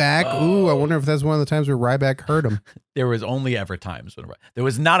Ryback. Oh. Ooh, I wonder if that's one of the times where Ryback hurt him. There was only ever times when there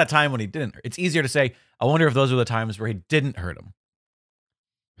was not a time when he didn't. It's easier to say, I wonder if those were the times where he didn't hurt him.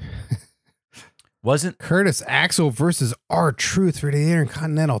 Wasn't Curtis Axel versus R-Truth for the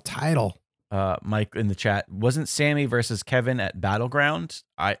Intercontinental title. Mike in the chat, wasn't Sammy versus Kevin at Battleground?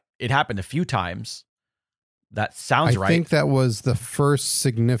 It happened a few times. That sounds right. I think that was the first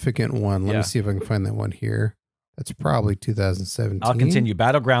significant one. Let me see if I can find that one here. That's probably 2017. I'll continue.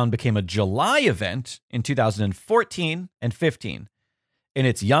 Battleground became a July event in 2014 and 15. In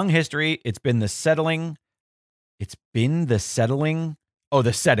its young history, it's been the setting. Oh,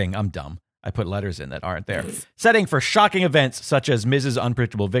 the setting. I'm dumb. I put letters in that aren't there. Setting for shocking events such as Miz's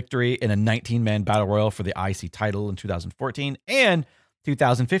unpredictable victory in a 19-man battle royal for the IC title in 2014 and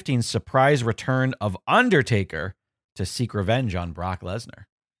 2015's surprise return of Undertaker to seek revenge on Brock Lesnar.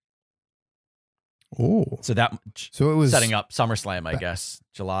 Oh, so it was setting up SummerSlam, I guess,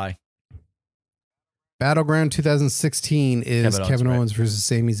 July. Battleground 2016 is Kevin Owens versus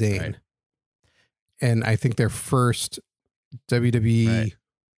Sami Zayn, right. And I think their first WWE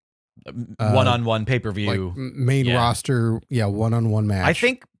one-on-one pay-per-view, like main roster, one-on-one match. I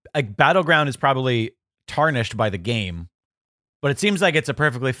think like Battleground is probably tarnished by the game. But it seems like it's a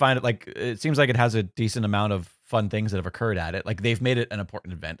perfectly fine, it seems like it has a decent amount of fun things that have occurred at it. Like they've made it an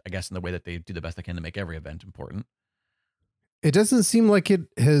important event, I guess, in the way that they do the best they can to make every event important. It doesn't seem like it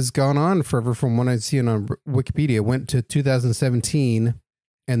has gone on forever from what I see on Wikipedia. It went to 2017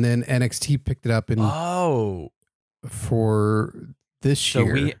 and then NXT picked it up for this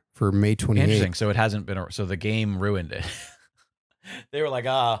year, for May 28th. Interesting. So it hasn't been, so the game ruined it. They were like,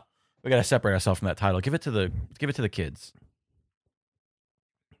 we got to separate ourselves from that title. Give it to the kids.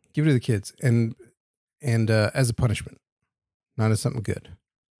 Give it to the kids, and as a punishment, not as something good.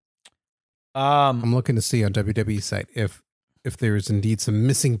 I'm looking to see on WWE site if there is indeed some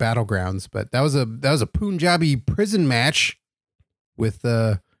missing battlegrounds, but that was a Punjabi prison match with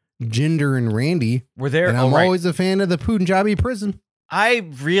Jinder and Randy. We're there, and I'm always a fan of the Punjabi prison. I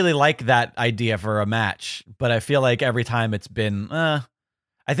really like that idea for a match, but I feel like every time it's been, I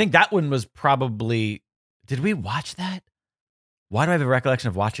think that one was probably. Did we watch that? Why do I have a recollection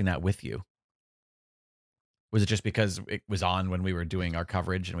of watching that with you? Was it just because it was on when we were doing our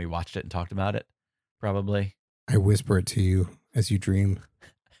coverage and we watched it and talked about it? Probably. I whisper it to you as you dream.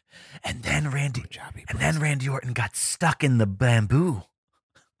 And then Randy Orton got stuck in the bamboo.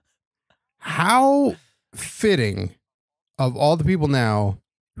 How fitting of all the people now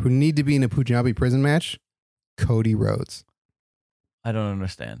who need to be in a Punjabi prison match, Cody Rhodes. I don't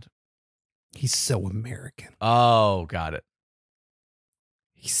understand. He's so American. Oh, got it.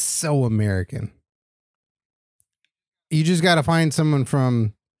 He's so American. You just got to find someone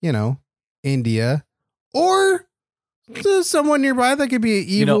from, India or someone nearby that could be an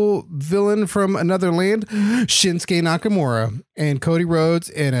evil villain from another land. Shinsuke Nakamura and Cody Rhodes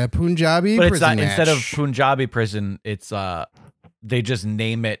in a Punjabi prison match. Instead of Punjabi prison, it's they just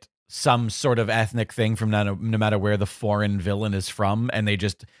name it some sort of ethnic thing from no matter where the foreign villain is from, and they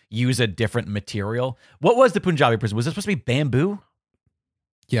just use a different material. What was the Punjabi prison? Was it supposed to be bamboo?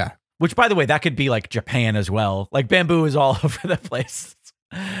 Yeah. Which, by the way, that could be like Japan as well. Like bamboo is all over the place.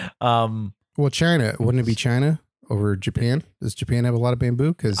 Well, China, wouldn't it be China over Japan? Does Japan have a lot of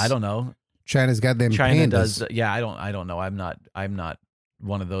bamboo? Because I don't know. China's got them. China pandas. does. Yeah, I don't know. I'm not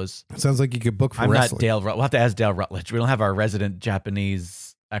one of those. Sounds like you could book for I'm wrestling. not Dale. We'll have to ask Dale Rutledge. We don't have our resident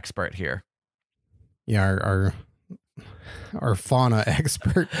Japanese expert here. Yeah, our our fauna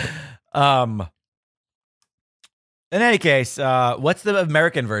expert. In any case, what's the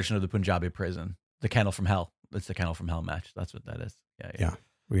American version of the Punjabi prison? The Kennel from Hell. It's the Kennel from Hell match. That's what that is. Yeah.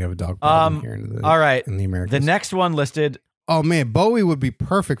 We have a dog problem here. All right. In the Americas. The next one listed. Oh man, Bowie would be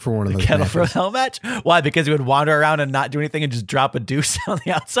perfect for one of those Kennel matches. from Hell match. Why? Because he would wander around and not do anything and just drop a deuce on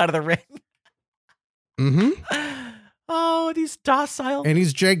the outside of the ring. Mm-hmm. Oh, these docile. And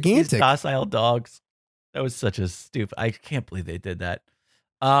he's gigantic. These docile dogs. That was such a stupid. I can't believe they did that.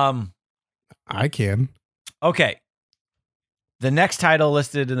 I can. Okay. The next title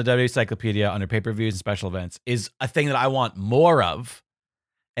listed in the WWE Encyclopedia under pay-per-views and special events is a thing that I want more of.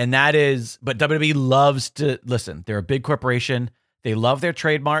 And that is, but WWE loves to, listen, they're a big corporation. They love their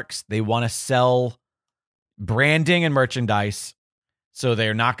trademarks. They want to sell branding and merchandise. So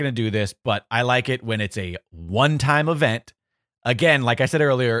they're not going to do this, but I like it when it's a one-time event. Again, like I said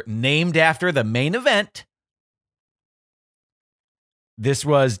earlier, named after the main event. This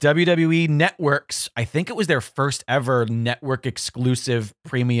was WWE Network's, I think it was their first ever network exclusive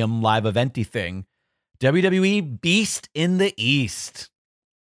premium live eventy thing. WWE Beast in the East.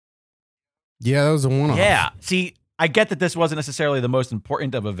 Yeah, that was a one-off. Yeah. See, I get that this wasn't necessarily the most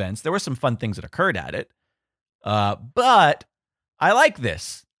important of events. There were some fun things that occurred at it. But I like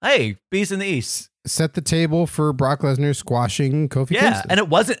this. Hey, Beast in the East. Set the table for Brock Lesnar squashing Kofi Kingston. And it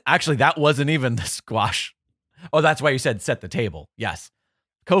wasn't, actually, that wasn't even the squash. Oh, that's why you said set the table. Yes.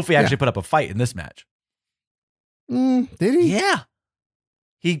 Kofi actually put up a fight in this match. Did he? Yeah.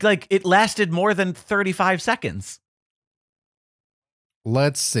 It lasted more than 35 seconds.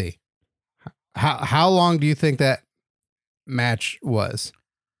 Let's see. How long do you think that match was?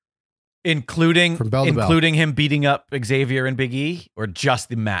 Including From bell to bell. Him beating up Xavier and Big E, or just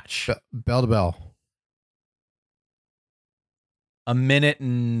the match? Bell to bell. 1 minute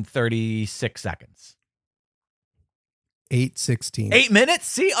and 36 seconds. 8:16. 8 minutes?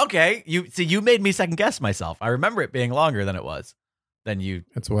 See, okay. You made me second guess myself. I remember it being longer than it was. Than you.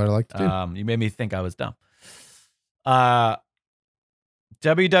 That's what I like to do. You made me think I was dumb.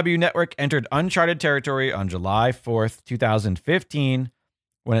 WWE Network entered uncharted territory on July 4th, 2015,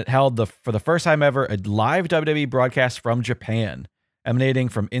 when it held for the first time ever a live WWE broadcast from Japan, emanating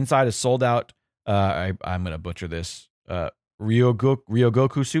from inside a sold-out. I'm going to butcher this. Ryogoku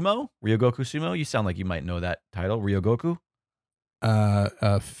Sumo? Ryogoku Sumo? You sound like you might know that title. Ryogoku?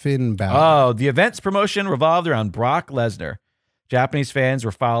 Finn Balor. Oh, the event's promotion revolved around Brock Lesnar. Japanese fans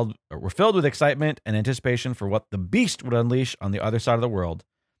were filled with excitement and anticipation for what the Beast would unleash on the other side of the world.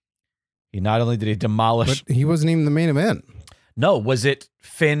 He not only did he demolish... But he wasn't even the main event. No, was it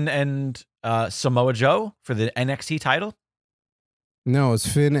Finn and Samoa Joe for the NXT title? No, it was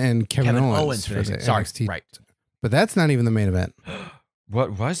Finn and Kevin Owens for the Sorry, NXT. right. But that's not even the main event.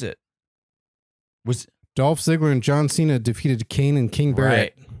 What was it? Was Dolph Ziggler and John Cena defeated Kane and King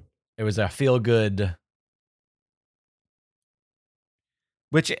Barrett. Right. It was a feel-good...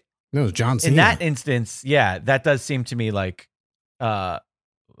 Which... No, it was John Cena. In that instance, yeah, that does seem to me like...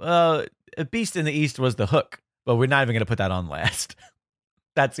 Beast in the East was the hook, but we're not even going to put that on last.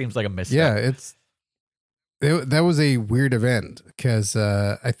 That seems like a misstep. Yeah, that was a weird event because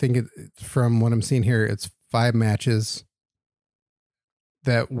I think from what I'm seeing here, it's 5 matches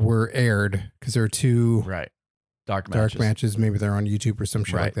that were aired because there are 2 dark matches. Maybe they're on YouTube or some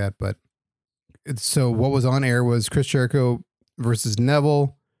shit like that. But so what was on air was Chris Jericho versus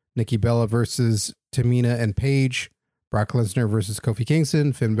Neville, Nikki Bella versus Tamina and Paige, Brock Lesnar versus Kofi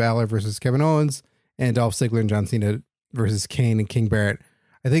Kingston, Finn Balor versus Kevin Owens, and Dolph Ziggler and John Cena versus Kane and King Barrett.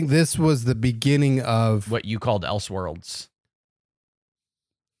 I think this was the beginning of... What you called Elseworlds.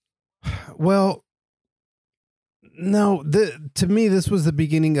 Well, no. To me, this was the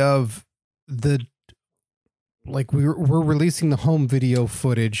beginning of the... Like, we're releasing the home video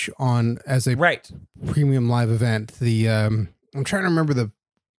footage on as a premium live event. The I'm trying to remember the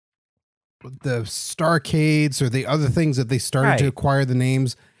Starcades or the other things that they started to acquire the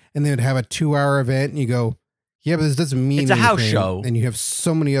names, and they would have a 2-hour event, and you go, yeah, but this doesn't mean it's a house show, and you have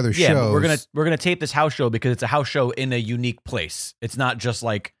so many other shows. Yeah, we're gonna tape this house show because it's a house show in a unique place. It's not just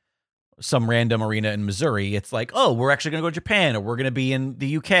like some random arena in Missouri. It's like, oh, we're actually gonna go to Japan, or we're gonna be in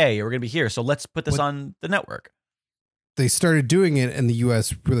the UK, or we're gonna be here. So let's put this on the network. They started doing it in the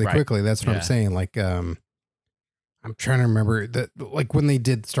US really quickly. That's what I'm saying. Like, I'm trying to remember that, like when they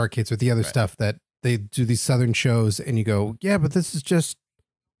did Starcades with the other stuff, that they do these Southern shows, and you go, yeah, but this is just,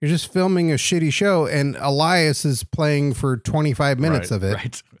 you're just filming a shitty show, and Elias is playing for 25 minutes of it.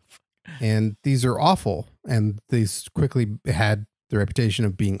 Right. And these are awful. And these quickly had the reputation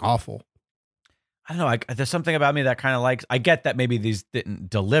of being awful. I don't know. There's something about me that kind of likes, I get that maybe these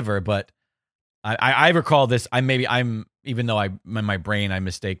didn't deliver, but I recall this. Even though in my brain I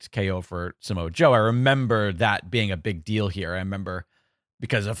mistaked KO for Samoa Joe, I remember that being a big deal here. I remember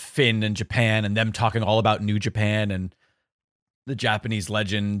because of Finn and Japan and them talking all about New Japan and the Japanese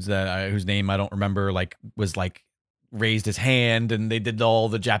legend whose name I don't remember, was raised his hand and they did all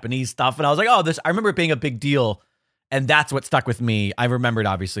the Japanese stuff. And I was like, oh, I remember it being a big deal. And that's what stuck with me. I remembered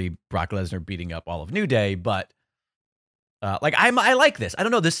obviously Brock Lesnar beating up all of New Day, but I like this. I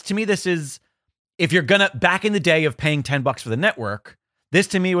don't know. This is, if you're back in the day of paying $10 for the network, this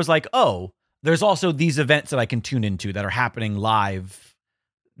to me was like, oh, there's also these events that I can tune into that are happening live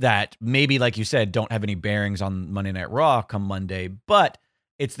that maybe, like you said, don't have any bearings on Monday Night Raw come Monday, but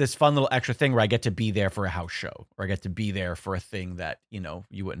it's this fun little extra thing where I get to be there for a house show, or I get to be there for a thing that,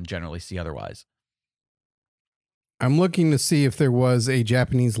 you wouldn't generally see otherwise. I'm looking to see if there was a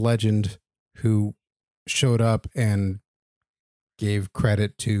Japanese legend who showed up and gave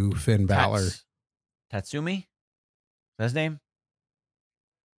credit to Finn Balor. Tatsumi? Is that his name?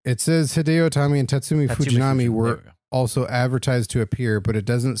 It says Hideo Itami and Tatsumi Fujinami were also advertised to appear, but it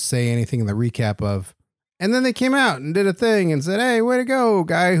doesn't say anything in the recap of. And then they came out and did a thing and said, hey, way to go,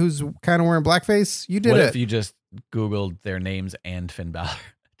 guy who's kind of wearing blackface. You did it. What if you just Googled their names and Finn Balor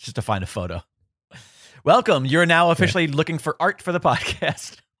just to find a photo? Welcome. You're now officially looking for art for the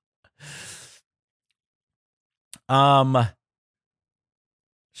podcast.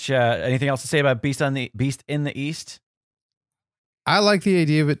 Anything else to say about Beast in the East? I like the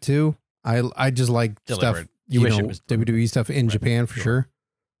idea of it too. I just like Deliberate. stuff, it was WWE stuff in Japan for sure.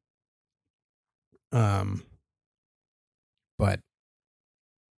 But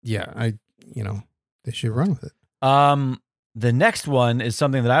yeah, they should run with it. The next one is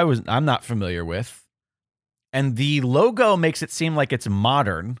something that I'm not familiar with, and the logo makes it seem like it's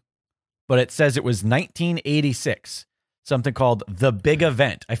modern, but it says it was 1986. Something called The Big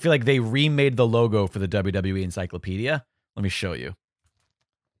Event. I feel like they remade the logo for the WWE Encyclopedia. Let me show you.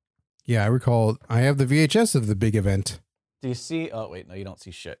 Yeah, I recall. I have the VHS of The Big Event. Do you see? Oh, wait. No, you don't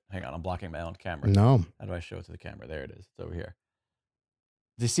see shit. Hang on. I'm blocking my own camera. No. How do I show it to the camera? There it is. It's over here.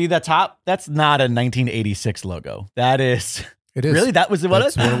 Do you see that top? That's not a 1986 logo. That is. It is. Really? That's what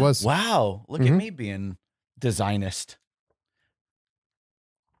it was. Wow. Look at me being designist.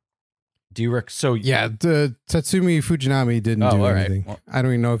 So yeah, the Tatsumi Fujinami didn't do anything. Well, I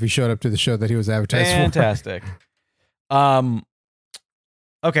don't even know if he showed up to the show that he was advertised fantastic. For.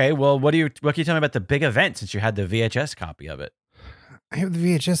 Okay, well, what can you tell me about The Big Event since you had the VHS copy of it? I have the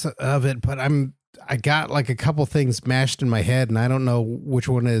VHS of it, but I got like a couple things mashed in my head and I don't know which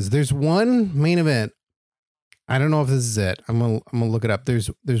one it is. There's one main event. I don't know if this is it. I'm gonna look it up.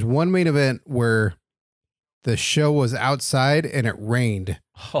 There's one main event where the show was outside and it rained.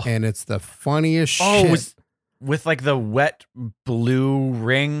 Oh. And it's the funniest shit. With like the wet blue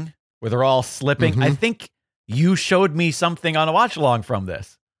ring where they're all slipping. Mm-hmm. I think you showed me something on a watch along from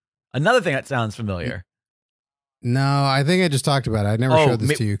this. Another thing that sounds familiar. No, I think I just talked about it. I never showed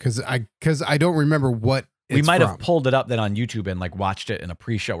this to you because I don't remember what it's we might from. have pulled it up then on YouTube and like watched it in a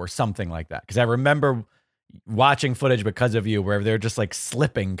pre-show or something like that. Because I remember watching footage because of you where they're just like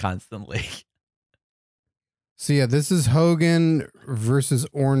slipping constantly. So yeah, this is Hogan versus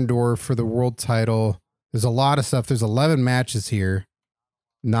Orndorff for the world title. There's a lot of stuff. There's 11 matches here.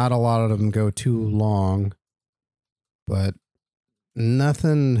 Not a lot of them go too long, but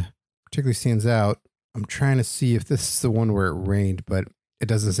nothing particularly stands out. I'm trying to see if this is the one where it rained, but it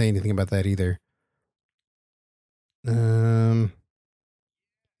doesn't say anything about that either.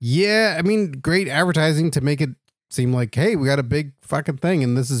 Yeah, I mean, great advertising to make it seem like, hey, we got a big fucking thing,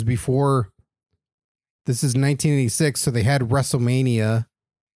 and this is 1986, so they had WrestleMania,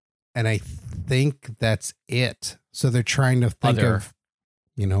 and I think that's it. So they're trying to think of,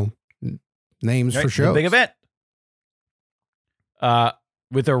 names for shows. The Big Event.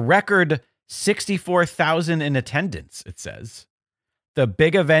 With a record 64,000 in attendance, it says. The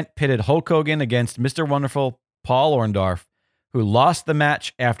Big Event pitted Hulk Hogan against Mr. Wonderful Paul Orndorff, who lost the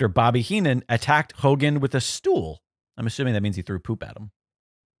match after Bobby Heenan attacked Hogan with a stool. I'm assuming that means he threw poop at him.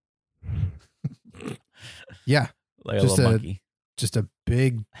 Yeah. Like a little monkey. Just a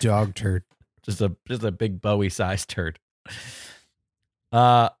big dog turd. just a big Bowie-sized turd.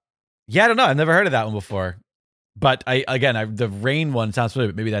 Yeah, I don't know. I've never heard of that one before. But the rain one sounds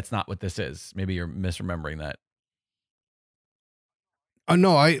familiar, but maybe that's not what this is. Maybe you're misremembering that. Oh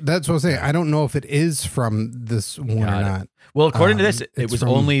no, that's what I'm saying. I don't know if it is from this one or not. Well, according to this, it was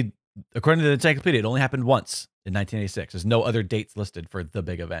only, according to the encyclopedia, it only happened once in 1986. There's no other dates listed for The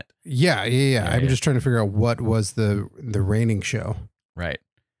Big Event. Yeah. I'm just trying to figure out what was the raining show. Right.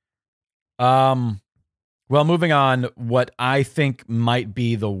 Well, moving on, what I think might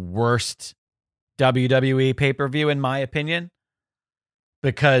be the worst WWE pay-per-view, in my opinion,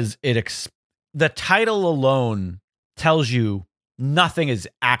 because the title alone tells you nothing is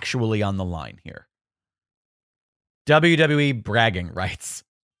actually on the line here. WWE bragging rights.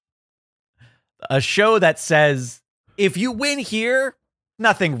 A show that says, if you win here,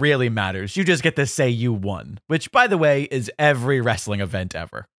 nothing really matters. You just get to say you won, which, by the way, is every wrestling event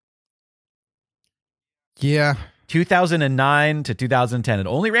ever. Yeah. 2009 to 2010. It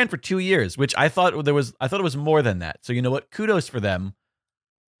only ran for 2 years, which I thought it was more than that. So you know what? Kudos for them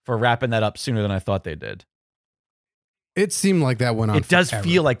for wrapping that up sooner than I thought they did. It seemed like that went on. It does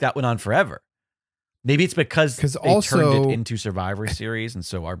feel like that went on forever. Maybe it's because they turned it into Survivor Series, and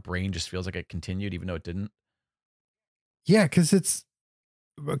so our brain just feels like it continued, even though it didn't. Yeah, because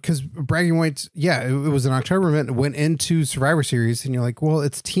bragging rights. Yeah, it was an October event. It went into Survivor Series, and you're like, well,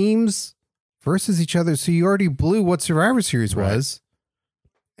 it's teams versus each other. So you already blew what Survivor Series was,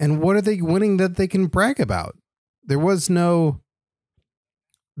 and what are they winning that they can brag about? There was no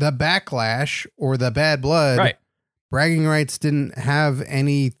the Backlash or the Bad Blood. Right. Bragging rights didn't have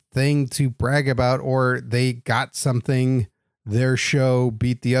anything to brag about, or they got something. Their show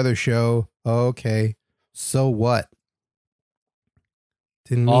beat the other show. Okay, so what?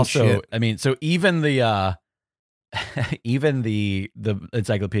 Didn't mean shit. I mean, so even the even the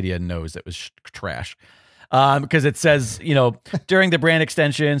encyclopedia knows it was trash. Because it says, during the brand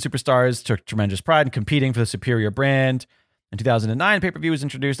extension, superstars took tremendous pride in competing for the superior brand. In 2009, pay-per-view was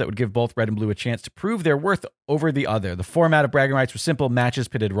introduced that would give both Red and Blue a chance to prove their worth over the other. The format of bragging rights was simple. Matches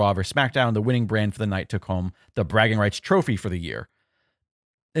pitted Raw versus SmackDown. The winning brand for the night took home the bragging rights trophy for the year.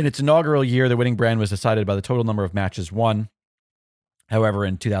 In its inaugural year, the winning brand was decided by the total number of matches won. However,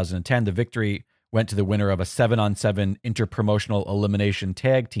 in 2010, the victory went to the winner of a 7-on-7 interpromotional elimination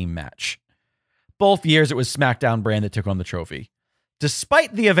tag team match. Both years, it was SmackDown brand that took home the trophy.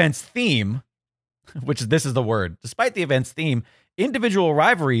 Despite the event's theme, this is the word, despite the event's theme, individual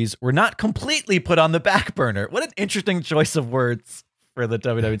rivalries were not completely put on the back burner. What an interesting choice of words for the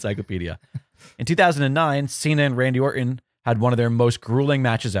WWE Encyclopedia. In 2009, Cena and Randy Orton had one of their most grueling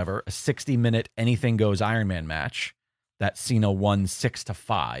matches ever, a 60-minute Anything Goes Iron Man match that Cena won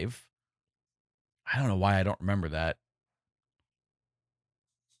 6-5. I don't know why I don't remember that.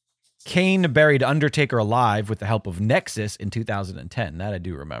 Kane buried Undertaker alive with the help of Nexus in 2010. That I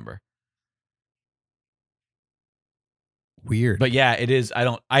do remember. Weird. But yeah, it is.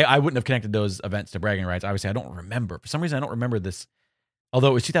 I wouldn't have connected those events to bragging rights. Obviously, I don't remember. For some reason, I don't remember this.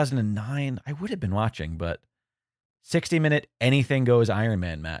 Although it was 2009, I would have been watching, but 60-minute Anything Goes Iron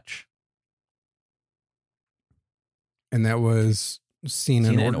Man match. And that was Cena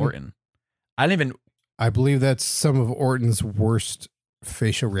and Orton. I believe that's some of Orton's worst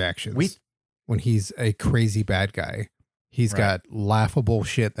facial reactions. When he's a crazy bad guy. He's got laughable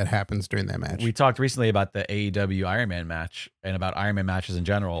shit that happens during that match. We talked recently about the AEW Iron Man match and about Iron Man matches in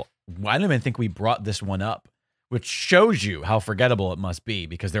general. I don't even think we brought this one up, which shows you how forgettable it must be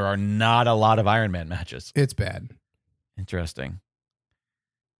because there are not a lot of Iron Man matches. It's bad. Interesting.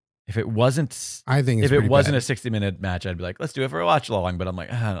 If it wasn't, I think if it wasn't a 60-minute match, I'd be like, let's do it for a watch along. But I'm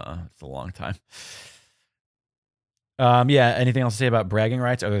like, I don't know, it's a long time. Yeah. Anything else to say about bragging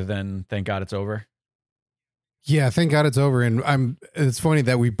rights other than thank God it's over? Yeah, thank God it's over. And it's funny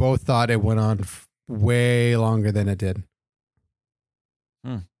that we both thought it went on way longer than it did.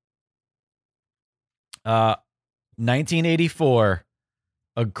 1984,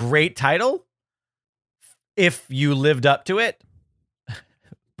 a great title if you lived up to it.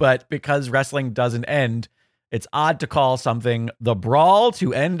 But because wrestling doesn't end, it's odd to call something the brawl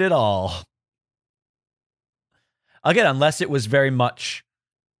to end it all. Again, unless it was very much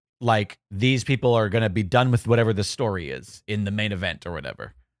like these people are going to be done with whatever the story is in the main event or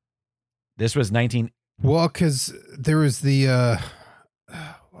whatever. This was 19. Well, because there was the,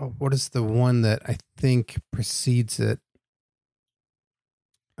 what is the one that I think precedes it?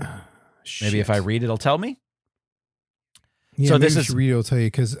 Maybe if I read it, it'll tell me. Yeah, so this is read it, I'll tell you,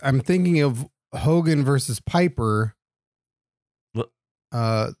 because I'm thinking of Hogan versus Piper.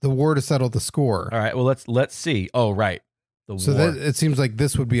 The war to settle the score. All right. Well, let's see. Oh, right. So that it seems like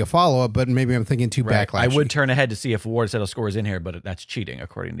this would be a follow-up, but maybe I'm thinking too Backlash. I would turn ahead to see if War to Settle Score is in here, but that's cheating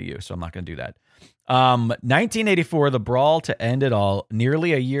according to you, so I'm not going to do that. 1984, the brawl to end it all.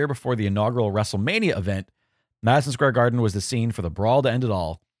 Nearly a year before the inaugural WrestleMania event, Madison Square Garden was the scene for the brawl to end it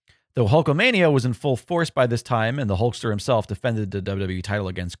all. Though Hulkamania was in full force by this time, and the Hulkster himself defended the WWE title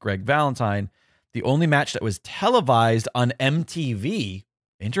against Greg Valentine, the only match that was televised on MTV,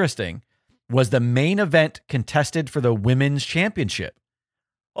 interesting, was the main event contested for the Women's Championship.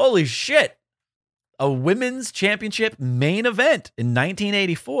 Holy shit. A Women's Championship main event in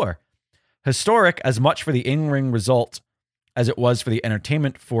 1984. Historic as much for the in-ring result as it was for the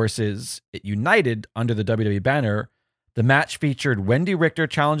entertainment forces it united under the WWE banner, the match featured Wendy Richter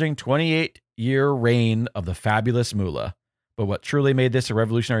challenging 28-year reign of the Fabulous Moolah. But what truly made this a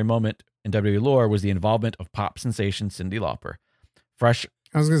revolutionary moment in WWE lore was the involvement of pop sensation Cyndi Lauper. I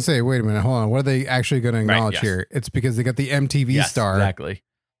was going to say, wait a minute, hold on. What are they actually going to acknowledge here? It's because they got the MTV star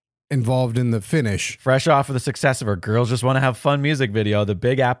involved in the finish. Fresh off of the success of her Girls Just Want to Have Fun music video, the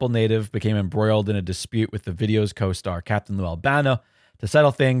Big Apple native became embroiled in a dispute with the video's co-star, Captain Lou Albano. To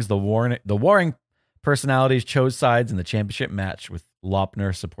settle things, the warring personalities chose sides in the championship match, with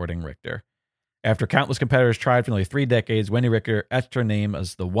Laupner supporting Richter. After countless competitors tried for nearly 3 decades, Wendy Richter etched her name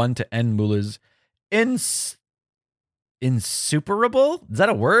as the one to end Moolah's insuperable? Is that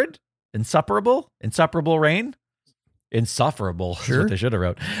a word? Insuperable reign? Insufferable. Sure. That's what they should have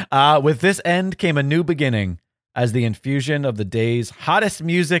wrote. With this end came a new beginning, as the infusion of the day's hottest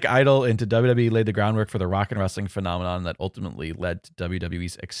music idol into WWE laid the groundwork for the rock and wrestling phenomenon that ultimately led to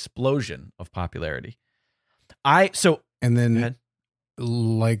WWE's explosion of popularity. And then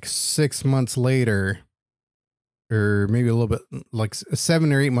like 6 months later, or maybe a little bit, like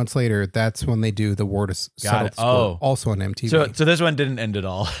 7 or 8 months later, that's when they do the War to Settle the Score, also on MTV. So this one didn't end at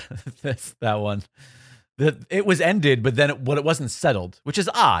all. That one. It was ended, but then it wasn't settled, which is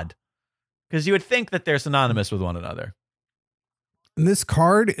odd, because you would think that they're synonymous with one another. And this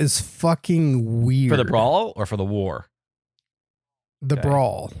card is fucking weird. For the brawl or for the war? The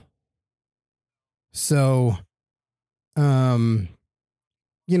brawl. So, you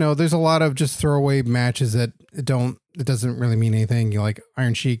know, there's a lot of just throwaway matches that it doesn't really mean anything. You know, like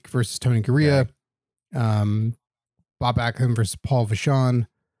Iron Sheik versus Tony Gurria, Bob Backlund versus Paul Vachon.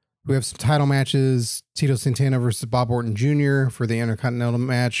 We have some title matches: Tito Santana versus Bob Orton Jr. for the Intercontinental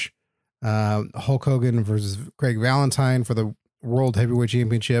match, Hulk Hogan versus Greg Valentine for the World Heavyweight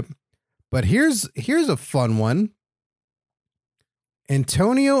Championship. But here's a fun one: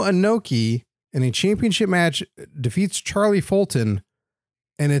 Antonio Inoki in a championship match defeats Charlie Fulton,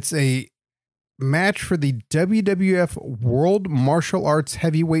 and it's a match for the WWF World Martial Arts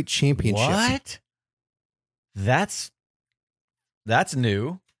Heavyweight Championship. What? That's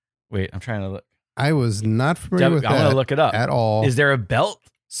new. Wait, I'm trying to look. I was not familiar with that. I'm going to look it up at all. Is there a belt?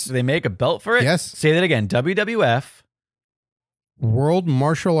 Do they make a belt for it? Yes. Say that again. WWF World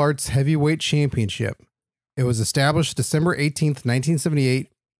Martial Arts Heavyweight Championship. It was established December 18th,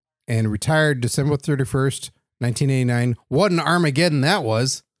 1978 and retired December 31st, 1989. What an Armageddon that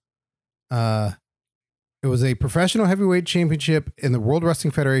was. It was a professional heavyweight championship in the World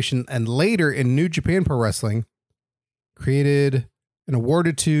Wrestling Federation and later in New Japan Pro Wrestling. Created and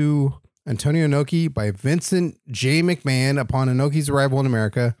awarded to Antonio Inoki by Vincent J. McMahon upon Inoki's arrival in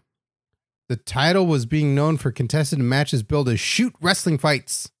America. The title was being known for contested matches billed as shoot wrestling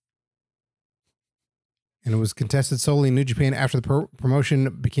fights. And it was contested solely in New Japan after the promotion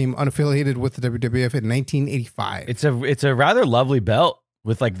became unaffiliated with the WWF in 1985. It's a rather lovely belt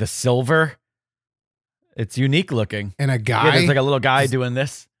with like the silver. It's unique looking. And a guy. Yeah, there's like a little guy doing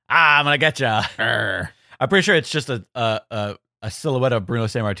this. I'm going to get you. I'm pretty sure it's just a silhouette of Bruno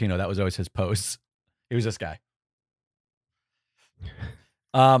Sammartino. That was always his pose. He was this guy.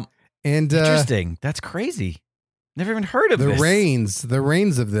 And interesting. That's crazy. Never even heard of this. The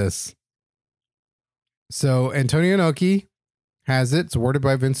reigns of this. So Antonio Inoki has it. It's awarded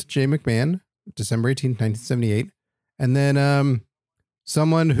by Vincent J. McMahon, December 18th, 1978. And then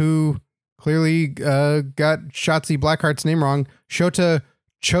someone who clearly got Shotzi Blackheart's name wrong, Shota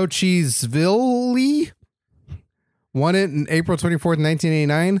Chochizvili, won it in April 24th,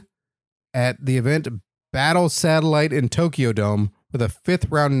 1989 at the event Battle Satellite in Tokyo Dome with a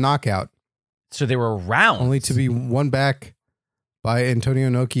 5th round knockout. So they were rounds. Only to be won back by Antonio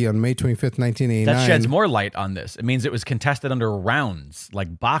Inoki on May 25th, 1989. That sheds more light on this. It means it was contested under rounds,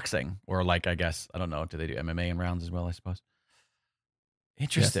 like boxing, or like, I guess, I don't know, do they do MMA in rounds as well, I suppose?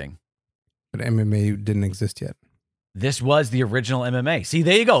 Interesting. Yes. But MMA didn't exist yet. This was the original MMA. See,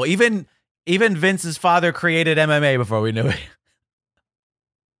 there you go. Even Vince's father created MMA before we knew it.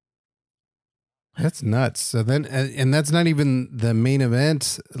 That's nuts. So then, and that's not even the main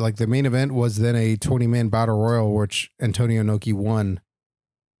event. Like the main event was then a 20-man battle royal, which Antonio Inoki won.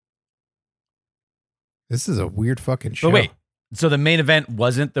 This is a weird fucking show. But wait, so the main event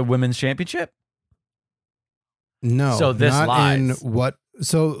wasn't the women's championship? No. So this not lies. in what?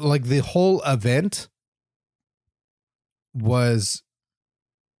 So like the whole event was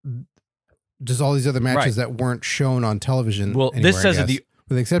just all these other matches that weren't shown on television. Well, anywhere, this says that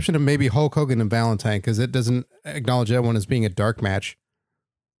with the exception of maybe Hulk Hogan and Valentine, because it doesn't acknowledge that one as being a dark match.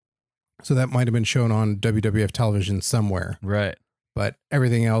 So that might have been shown on WWF television somewhere. Right. but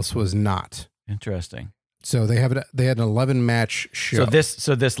everything else was not. Interesting. So they had an 11 match show.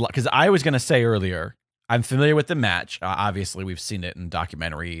 So this because I was going to say earlier, I'm familiar with the match. Obviously, we've seen it in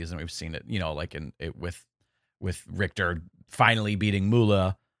documentaries and we've seen it, like with Richter finally beating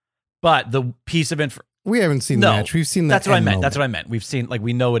Moolah. But the piece of info we haven't seen the match. We've seen that. That's what I meant. Moment. That's what I meant. We've seen,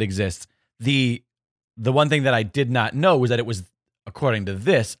 we know it exists. The one thing that I did not know was that it was, according to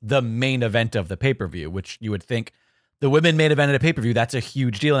this, the main event of the pay-per-view, which you would think the women main event at a pay-per-view, that's a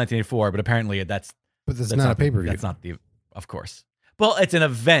huge deal in 1984, but apparently that's not a pay-per-view. That's not of course. Well, it's an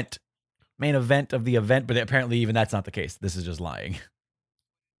event, main event of the event, but apparently even that's not the case. This is just lying.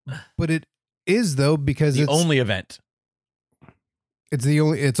 But it is though, because it's the only event.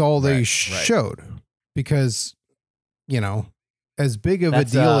 It's all they showed, because, as big of a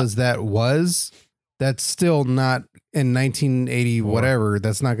deal as that was, that's still not in 1980, whatever.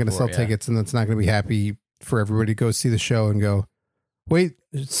 That's not going to sell tickets, and that's not going to be happy for everybody to go see the show and go, wait,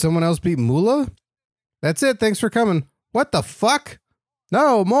 someone else beat Moolah? That's it. Thanks for coming. What the fuck?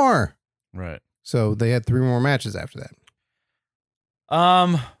 No more. Right. So they had 3 more matches after that.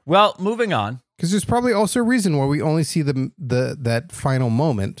 Well, moving on. Because there's probably also a reason why we only see that final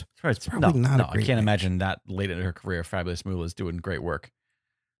moment. It's probably not a great I can't imagine that late in her career, Fabulous Moolah is doing great work.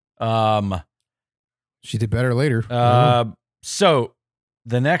 She did better later. So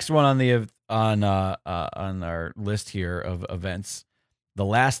the next one on our list here of events, the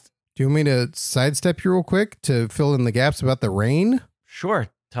last. Do you want me to sidestep you real quick to fill in the gaps about the rain? Sure.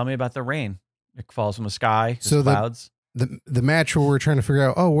 Tell me about the rain. It falls from the sky. So clouds. The match where we're trying to figure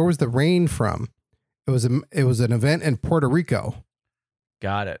out, where was the rain from? It was an event in Puerto Rico.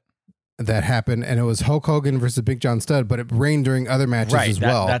 Got it. That happened, and it was Hulk Hogan versus Big John Studd, but it rained during other matches as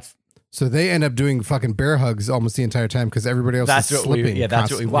well. So they end up doing fucking bear hugs almost the entire time because everybody else is slipping.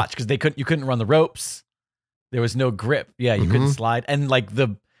 That's what we watched, because you couldn't run the ropes. There was no grip. Yeah, you couldn't slide, and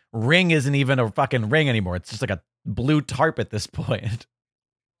the ring isn't even a fucking ring anymore. It's just like a blue tarp at this point.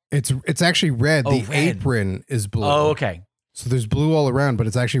 It's actually red. The red. Apron is blue. Oh, okay. So there's blue all around, but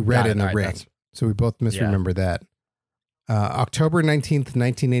it's actually red in the ring. So we both misremember that. October 19th,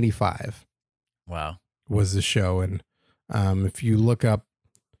 1985. Wow. Was the show. And if you look up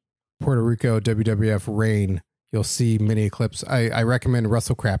Puerto Rico WWF Rain, you'll see many clips. I recommend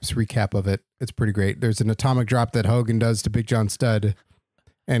Russell Crapp's recap of it. It's pretty great. There's an atomic drop that Hogan does to Big John Studd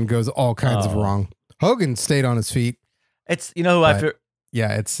and goes all kinds of wrong. Hogan stayed on his feet. It's, who I feel.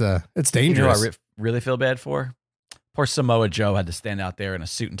 Yeah, it's dangerous. You know who I really feel bad for? Poor Samoa Joe had to stand out there in a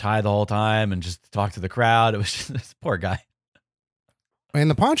suit and tie the whole time and just talk to the crowd. It was just this poor guy. And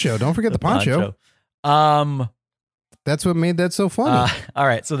the poncho. Don't forget the poncho. That's what made that so funny. All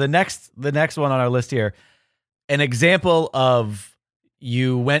right. So the next one on our list here, an example of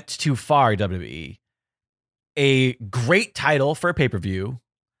you went too far, WWE. A great title for a pay-per-view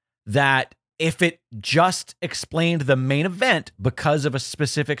that, if it just explained the main event because of a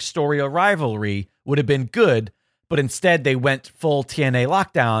specific story or rivalry, would have been good. But instead, they went full TNA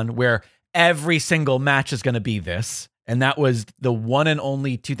lockdown, where every single match is going to be this. And that was the one and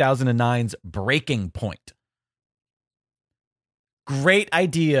only 2009's Breaking Point. Great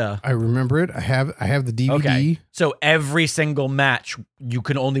idea. I remember it. I have the DVD. Okay. So every single match, you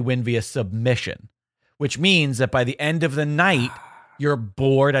can only win via submission, which means that by the end of the night, you're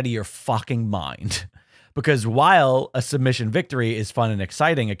bored out of your fucking mind. Because while a submission victory is fun and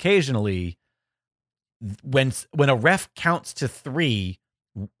exciting occasionally, when a ref counts to 3,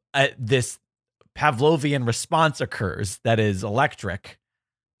 this Pavlovian response occurs that is electric,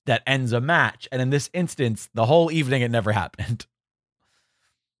 that ends a match. And in this instance, the whole evening, it never happened.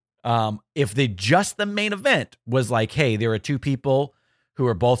 If the main event was like, hey, there are 2 people who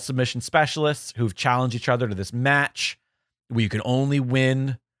are both submission specialists who've challenged each other to this match, where you can only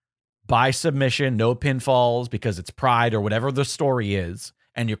win by submission, no pinfalls because it's pride or whatever the story is,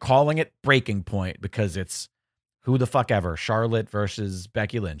 and you're calling it Breaking Point because it's who the fuck ever, Charlotte versus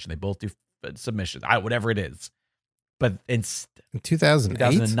Becky Lynch, and they both do submissions, whatever it is. But in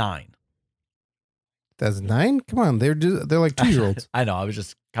 2009. 2009? Come on, they're like 2-year-olds. I know, I was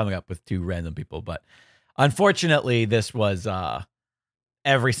just coming up with 2 random people, but unfortunately, this was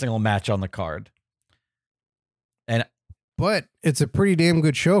every single match on the card. But it's a pretty damn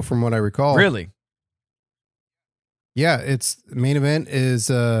good show from what I recall. Really? Yeah, its main event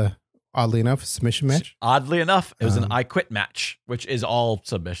is oddly enough a submission match. Oddly enough, it was an I Quit match, which is all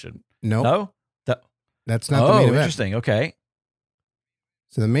submission. No? That's not the main event. Interesting. Okay.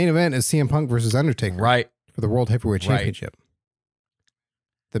 So the main event is CM Punk versus Undertaker. Right. For the World Heavyweight Championship.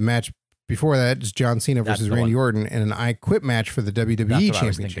 The match before that is John Cena versus Randy Orton in an I Quit match for the WWE Championship. I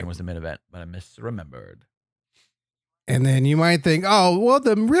was thinking was the main event, but I misremembered. And then you might think, oh, well,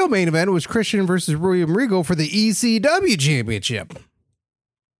 the real main event was Christian versus William Regal for the ECW championship.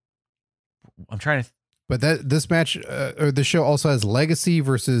 I'm trying to. But this match or the show also has Legacy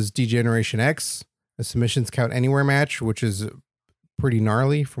versus D-Generation X, a submissions count anywhere match, which is pretty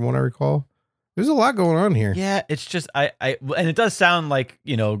gnarly from what I recall. There's a lot going on here. Yeah, it's just and it does sound like,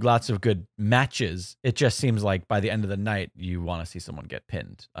 lots of good matches. It just seems like by the end of the night, you want to see someone get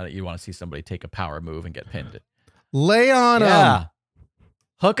pinned. You want to see somebody take a power move and get pinned. Lay on him.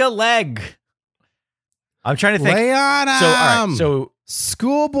 Hook a leg. I'm trying to think. Lay on him. So, all right. So,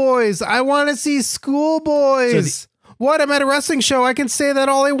 Schoolboys. I want to see Schoolboys. What? I'm at a wrestling show. I can say that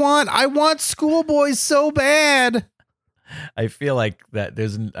all I want. I want Schoolboys so bad. I feel like that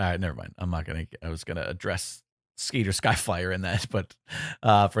there's never mind. I was gonna address Skeeter Skyflyer in that, but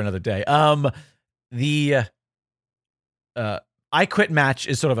for another day. The I Quit match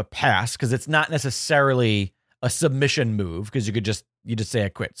is sort of a pass because it's not necessarily a submission move, because you just say I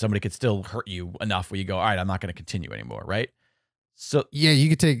quit. Somebody could still hurt you enough where you go, all right, I'm not going to continue anymore, right? So yeah, you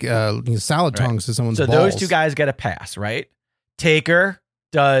could take salad tongs to someone's balls. So those two guys get a pass, right? Taker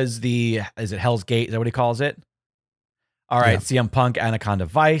does is it Hell's Gate? Is that what he calls it? All right, CM Punk, Anaconda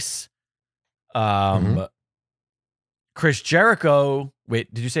Vice. Chris Jericho.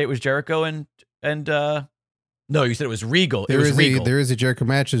 Wait, did you say it was Jericho and no, you said it was Regal. There is a Jericho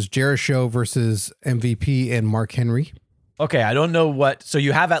match. It's Jericho versus MVP and Mark Henry. Okay, I don't know what. So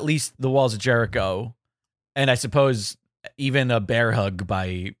you have at least the Walls of Jericho, and I suppose even a bear hug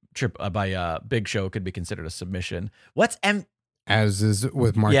by Big Show could be considered a submission. As is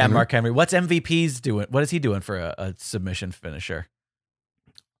with Mark Henry. Mark Henry. What's MVP's doing? What is he doing for a submission finisher?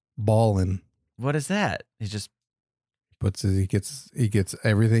 Ballin'. What is that? He gets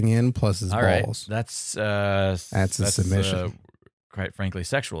everything in plus his balls. Right. That's a submission. Quite frankly,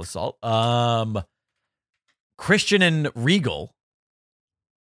 sexual assault. Christian and Regal.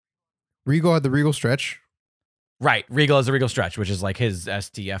 Regal had the Regal stretch. Right. Regal has the Regal stretch, which is like his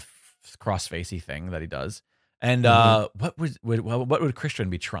STF crossfacey thing that he does. And what would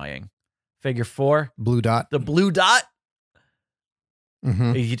Christian be trying? Figure 4? Blue dot. The blue dot?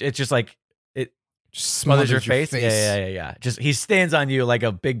 It's just like it smothers your face. Yeah. Just he stands on you like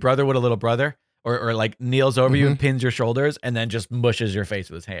a big brother would a little brother, or like kneels over you and pins your shoulders and then just mushes your face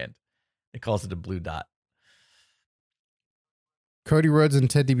with his hand. It calls it a blue dot. Cody Rhodes and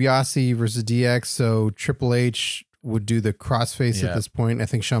Ted DiBiase versus DX. So Triple H would do the crossface at this point. I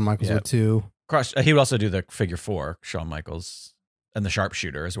think Shawn Michaels would too. He would also do the figure 4, Shawn Michaels, and the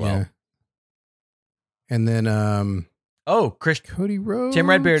sharpshooter as well. Yeah. And then, Cody Rhodes, Tim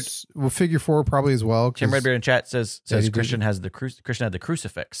Redbeard. Well, figure 4 probably as well. Tim Redbeard in chat says Christian had the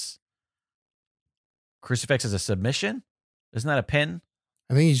crucifix. Crucifix is a submission. Isn't that a pin?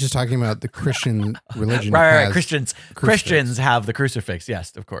 I think he's just talking about the Christian religion. Right. Christians have the crucifix.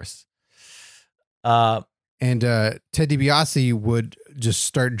 Yes, of course. And Ted DiBiase would just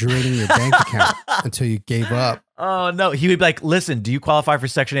start draining your bank account until you gave up. Oh, no. He would be like, listen, do you qualify for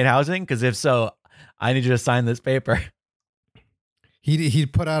Section 8 housing? Because if so, I need you to sign this paper.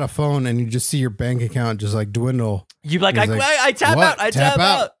 He'd put out a phone and you just see your bank account just like dwindle. You'd be like, I tap out. I tap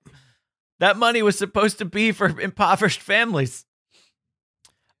out. That money was supposed to be for impoverished families.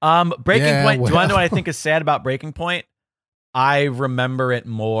 Breaking Point. Do you want to know what I think is sad about Breaking Point? I remember it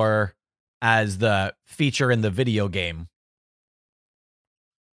more as the feature in the video game.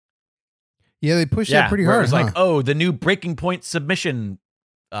 Yeah, they pushed that pretty hard. It was like, the new Breaking Point submission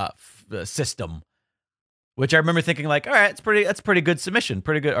system, which I remember thinking like, all right, that's pretty good submission,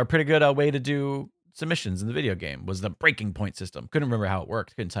 pretty good way to do submissions in the video game was the Breaking Point system. Couldn't remember how it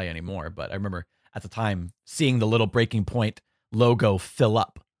worked. Couldn't tell you anymore, but I remember at the time seeing the little Breaking Point logo fill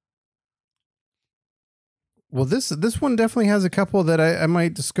up. Well, this one definitely has a couple that I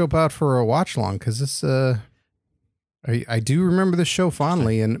might scope out for a watch long, because this I do remember the show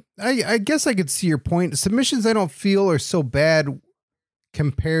fondly, and I guess I could see your point. Submissions I don't feel are so bad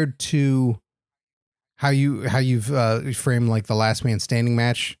compared to how you've framed like the last man standing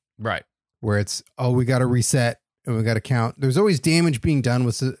match, right? Where it's we got to reset and we got to count. There's always damage being done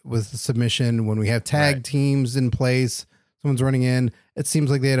with the submission when we have tag teams in place. Someone's running in. It seems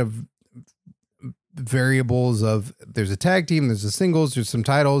like they had variables of there's a tag team, there's a singles, there's some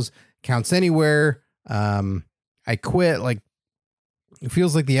titles, counts anywhere. I quit. Like it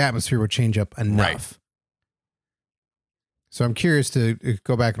feels like the atmosphere would change up enough. Right. So I'm curious to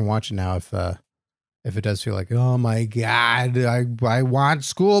go back and watch it now if it does feel like, oh my God, I want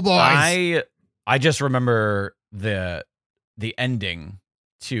Schoolboys. I just remember the ending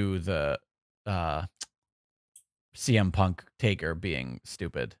to the CM Punk Taker being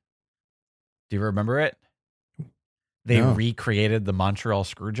stupid. Do you remember it? they recreated the Montreal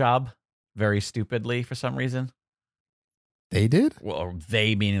Screwjob very stupidly for some reason. They did? Well,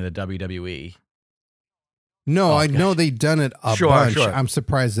 they meaning the WWE. No, I know they've done it a bunch. Sure. I'm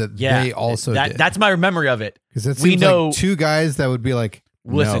surprised that they also did. That's my memory of it. Because it seems like two guys that would be like,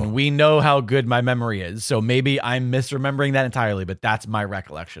 listen, we know how good my memory is, so maybe I'm misremembering that entirely, but that's my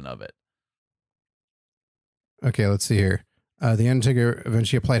recollection of it. Okay, let's see here. The Undertaker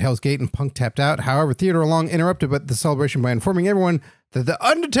eventually applied Hell's Gate and Punk tapped out. However, Theodore Long interrupted the celebration by informing everyone that the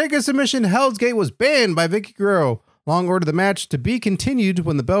Undertaker submission Hell's Gate was banned by Vicky Guerrero. Long ordered the match to be continued.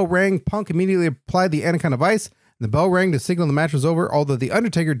 When the bell rang, Punk immediately applied the Anaconda Vice. And the bell rang to signal the match was over, although the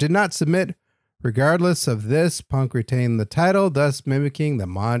Undertaker did not submit. Regardless of this, Punk retained the title, thus mimicking the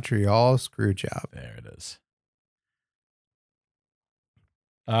Montreal Screwjob. There it is.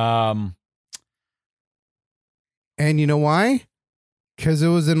 And you know why? Because it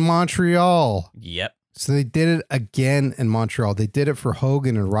was in Montreal. Yep. So they did it again in Montreal. They did it for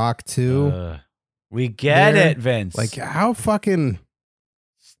Hogan and Rock too. We get it, Vince. Like, how fucking...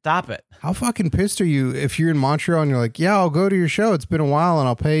 Stop it. How fucking pissed are you if you're in Montreal and you're like, yeah, I'll go to your show. It's been a while and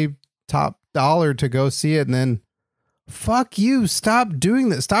I'll pay top dollar to go see it. And then, fuck you. Stop doing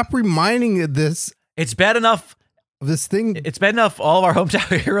this. Stop reminding this. It's bad enough. This thing. It's bad enough all of our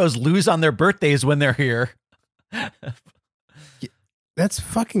hometown heroes lose on their birthdays when they're here. That's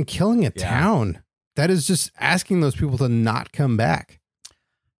fucking killing a town. That is just asking those people to not come back.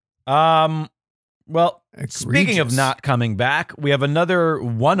 Well, Egregious. Speaking of not coming back, we have another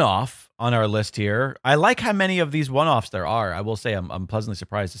one-off on our list here. I like how many of these one-offs there are. I will say I'm pleasantly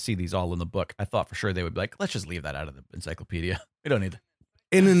surprised to see these all in the book. I thought for sure they would be like, let's just leave that out of the encyclopedia. We don't need that.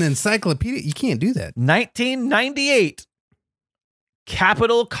 In an encyclopedia, you can't do that. 1998,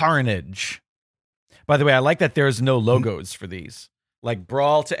 Capital Carnage. By the way, I like that there's no logos for these. Like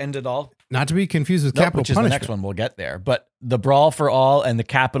Brawl to End It All. Not to be confused with Capital Which is Punishment. the next one. We'll get there. But the Brawl for All and the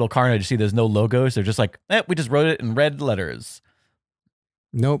Capital Carnage, see, there's no logos. They're just like, we just wrote it in red letters.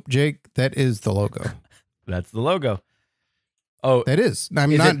 Nope, Jake, that is the logo. That's the logo. Oh, that is.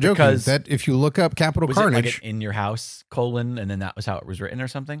 I'm not joking. That if you look up Capital Carnage, it like in your house, : and then that was how it was written or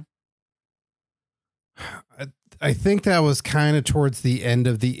something? I think that was kind of towards the end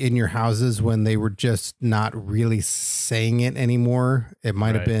of the In Your Houses when they were just not really saying it anymore. It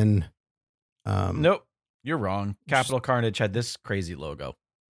might have been. Nope, you're wrong. Capital Carnage had this crazy logo,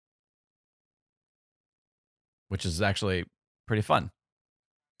 which is actually pretty fun.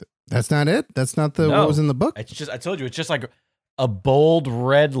 That's not it. That's not what was in the book. It's just, I told you, it's just like a bold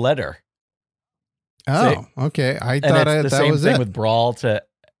red letter. Oh, okay. I thought that was it. The same thing with Brawl to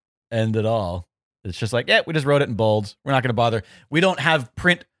End It All. It's just like, we just wrote it in bold. We're not going to bother. We don't have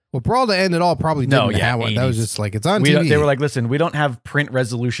print. Well, Brawl to End It All probably didn't have one. 80s. That was just like, it's on TV. They were like, listen, we don't have print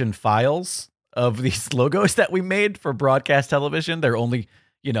resolution files of these logos that we made for broadcast television. They're only,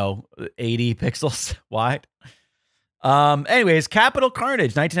 80 pixels wide. Anyways, Capital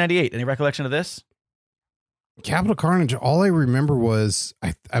Carnage, 1998. Any recollection of this? Capital Carnage, all I remember was,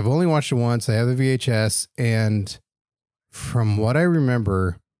 I've only watched it once. I have the VHS. And from what I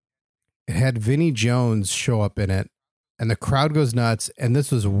remember, it had Vinnie Jones show up in it. And the crowd goes nuts. And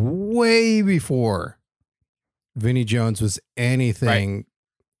this was way before Vinnie Jones was anything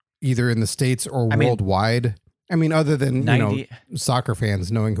either in the States or worldwide. I mean, other than, soccer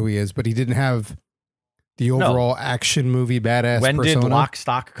fans knowing who he is, but he didn't have the overall action movie badass When persona. did Lock,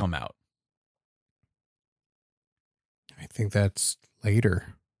 Stock come out? I think that's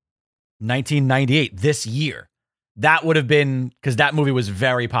later. 1998, this year. That would have been, because that movie was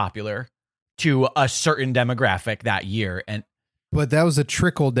very popular to a certain demographic that year. But that was a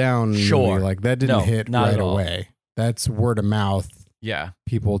trickle down movie. Like that didn't hit right away. That's word of mouth. Yeah.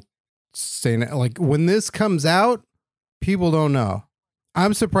 People saying like when this comes out, people don't know.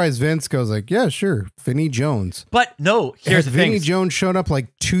 I'm surprised Vince goes like, yeah, sure. Vinnie Jones. But no, here's the thing. Vinnie Jones showed up like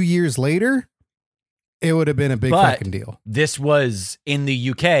 2 years later, it would have been a big fucking deal. This was in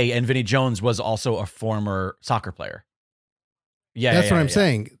the UK and Vinnie Jones was also a former soccer player. Yeah. That's what I'm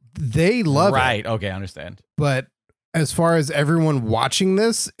saying. They love it. Right. Okay. I understand. But as far as everyone watching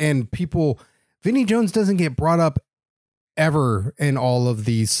this and people, Vinnie Jones doesn't get brought up ever in all of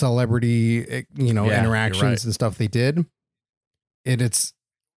the celebrity, interactions and stuff they did. And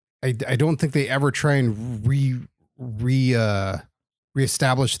I don't think they ever try and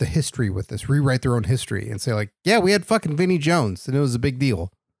reestablish the history with this, rewrite their own history and say like, yeah, we had fucking Vinnie Jones and it was a big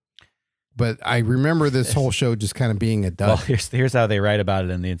deal. But I remember this whole show just kind of being a dud. Well, here's how they write about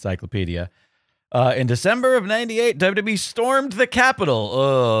it in the encyclopedia. In December of 98, WWE stormed the Capitol.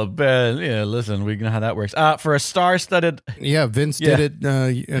 Oh, Ben, listen, we know how that works. For a star-studded... Yeah, Vince did it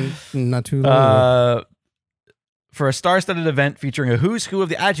not too long ago. for a star-studded event featuring a who's who of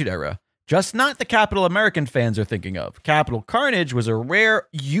the Attitude Era. Just not the Capital American fans are thinking of. Capital Carnage was a rare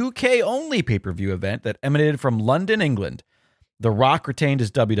UK-only pay-per-view event that emanated from London, England. The Rock retained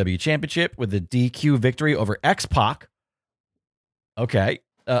his WWE Championship with a DQ victory over X-Pac. Okay.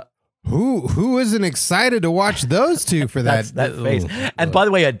 Who isn't excited to watch those two for that? that face. And by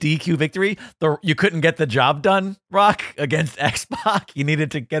the way, a DQ victory, you couldn't get the job done, Rock, against X-Pac. You needed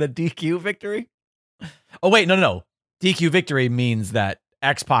to get a DQ victory. Oh, wait, no. DQ victory means that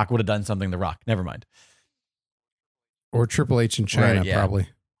X-Pac would have done something to Rock. Never mind. Or Triple H in China, right, yeah. Probably.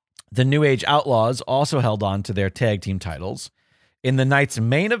 The New Age Outlaws also held on to their tag team titles. In the night's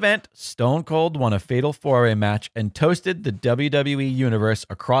main event, Stone Cold won a fatal four-way match and toasted the WWE Universe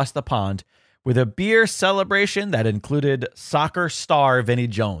across the pond with a beer celebration that included soccer star Vinnie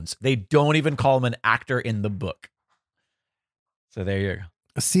Jones. They don't even call him an actor in the book. So there you go.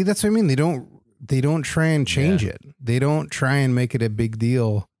 See, that's what I mean. They don't try and change it. They don't try and make it a big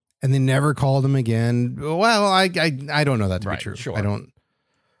deal, and they never called him again. Well, I don't know that to be true. Sure. I don't.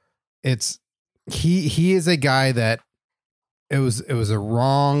 It's he is a guy that it was a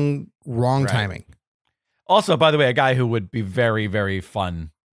wrong timing. Also, by the way, a guy who would be very, very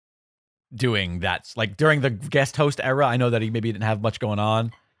fun doing that. Like during the guest host era, I know that he maybe didn't have much going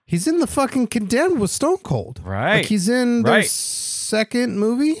on. He's in the fucking Condemned with Stone Cold. Right. Like he's in their second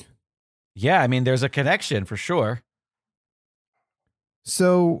movie. Yeah, I mean, there's a connection for sure.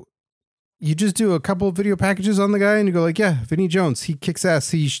 So you just do a couple of video packages on the guy and you go like, yeah, Vinnie Jones, he kicks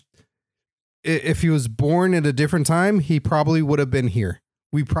ass. If he was born at a different time, he probably would have been here.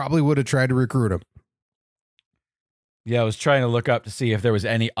 We probably would have tried to recruit him. Yeah, I was trying to look up to see if there was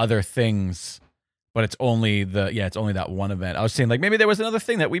any other things, but it's only that one event. I was saying like maybe there was another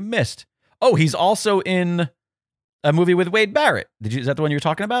thing that we missed. Oh, he's also in a movie with Wade Barrett. Is that the one you were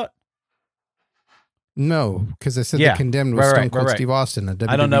talking about? No, because I said the Condemned with Stone Cold Steve Austin.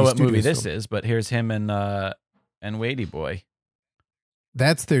 I don't know what movie this is, but here's him and Wadey Boy.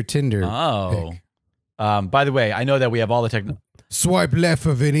 That's their Tinder. Oh. Pick. By the way, I know that we have all the technology. Swipe left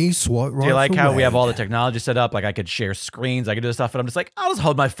for Vinny, swipe right. Do you like how Wade. we have all the technology set up? Like I could share screens, I could do this stuff, and I'm just like, I'll just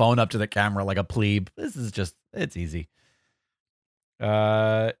hold my phone up to the camera like a plebe. It's easy.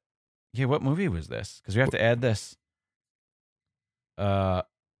 What movie was this? Because we have to add this.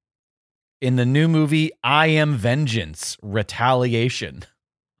 In the new movie, I Am Vengeance, Retaliation.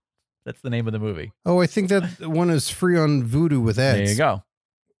 That's the name of the movie. Oh, I think that one is free on Vudu with ads. There you go.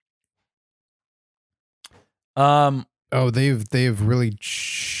 They've really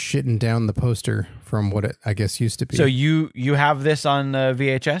shitting down the poster from what it, I guess, used to be. So you have this on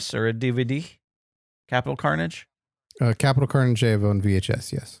VHS or a DVD? Capital Carnage? Capital Carnage I have on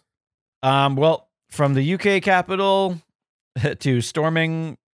VHS, yes. Well, from the UK Capitol to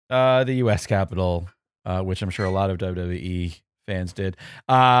storming the US Capitol, which I'm sure a lot of WWE fans did.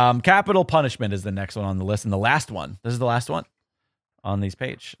 Capital Punishment is the next one on the list, and the last one. This is the last one on these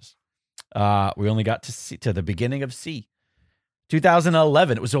pages. We only got to the beginning of C.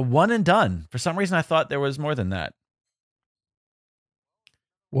 2011. It was a one and done. For some reason, I thought there was more than that.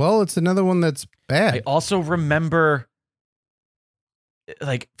 Well, it's another one that's bad. I also remember,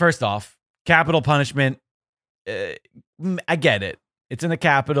 like, first off, Capital Punishment. I get it. It's in the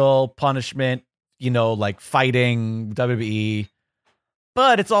Capitol. Punishment, like fighting WWE.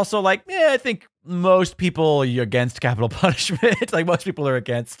 But it's also like, I think most people are against capital punishment. Like most people are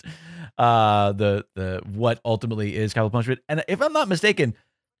against the what ultimately is capital punishment. And if I'm not mistaken,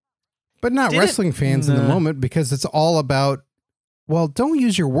 but not wrestling fans in the moment, because it's all about, well, don't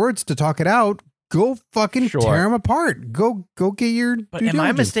use your words to talk it out. Go fucking tear them apart. Go get your. But am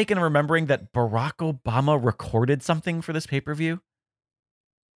I mistaken in remembering that Barack Obama recorded something for this pay-per-view?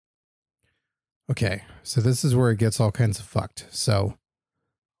 Okay, so this is where it gets all kinds of fucked. So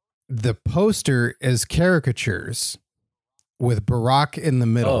the poster is caricatures with Barack in the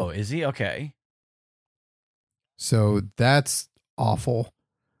middle. Oh, is he? Okay. So that's awful.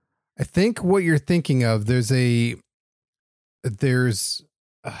 I think what you're thinking of, I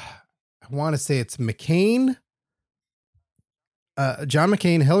want to say it's McCain, John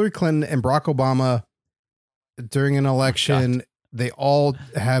McCain, Hillary Clinton, and Barack Obama during an election. They all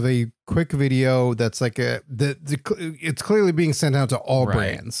have a quick video that's like it's clearly being sent out to all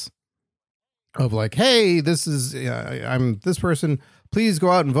brands of like, hey, this is, I'm this person. Please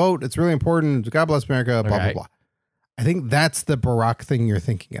go out and vote. It's really important. God bless America, blah, blah, blah. I think that's the Barack thing you're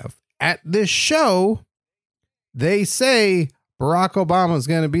thinking of. At this show, they say Barack Obama's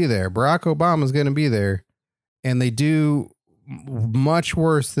going to be there. Barack Obama's going to be there. And they do much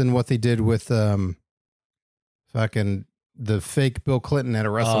worse than what they did with fucking the fake Bill Clinton at a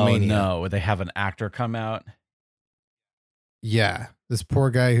WrestleMania. Oh, no. Would they have an actor come out? Yeah, this poor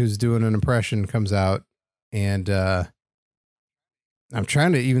guy who's doing an impression comes out, and I'm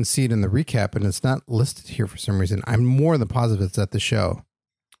trying to even see it in the recap, and it's not listed here for some reason. I'm more than positive it's at the show,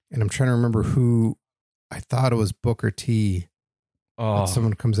 and I'm trying to remember who. I thought it was Booker T. Oh,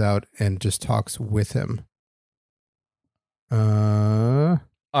 Someone comes out and just talks with him. All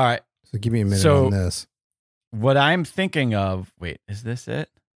right. So give me a minute on this. What I'm thinking of. Wait, is this it?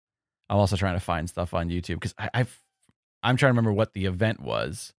 I'm also trying to find stuff on YouTube because I'm trying to remember what the event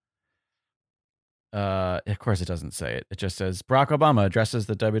was. Of course, it doesn't say it. It just says Barack Obama addresses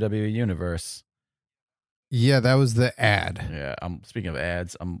the WWE universe. Yeah, that was the ad. Yeah, speaking of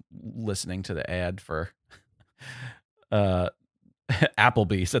ads, I'm listening to the ad for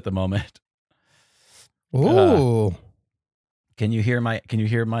Applebee's at the moment. Oh, can you hear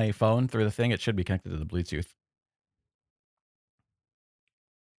my phone through the thing? It should be connected to the Bluetooth.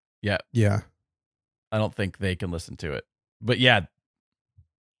 Yeah. Yeah. I don't think they can listen to it. But yeah,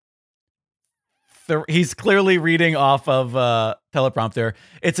 he's clearly reading off of teleprompter.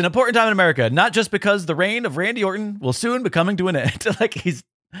 It's an important time in America, not just because the reign of Randy Orton will soon be coming to an end.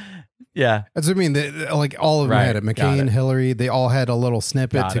 Yeah. That's what I mean. Like all of them had it. McCain, Hillary, they all had a little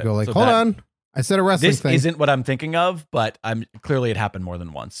snippet to go like, hold on. I said a wrestling thing. This isn't what I'm thinking of, but clearly it happened more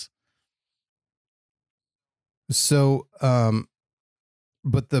than once. So,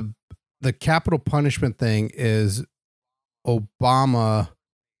 but the capital punishment thing is Obama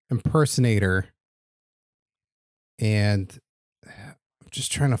impersonator. And I'm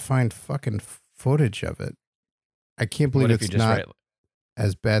just trying to find fucking footage of it. I can't believe it's not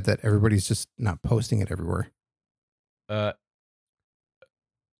as bad that everybody's just not posting it everywhere.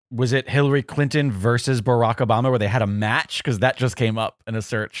 Was it Hillary Clinton versus Barack Obama where they had a match? Because that just came up in a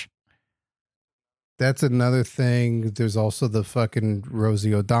search. That's another thing. There's also the fucking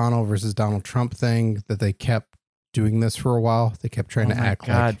Rosie O'Donnell versus Donald Trump thing that they kept doing this for a while. They kept trying to act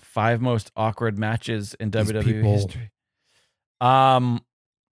like 5 most awkward matches in WWE history.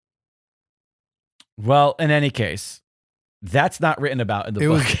 Well, in any case, that's not written about in the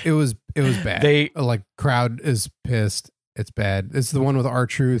book. It was bad. They crowd is pissed. It's bad. It's the one with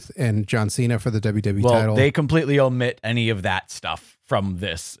R-Truth and John Cena for the WWE title. They completely omit any of that stuff from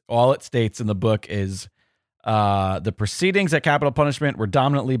this. All it states in the book is the proceedings at Capital Punishment were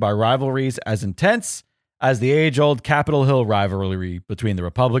dominantly by rivalries as intense as the age-old Capitol Hill rivalry between the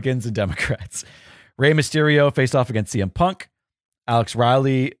Republicans and Democrats. Rey Mysterio faced off against CM Punk. Alex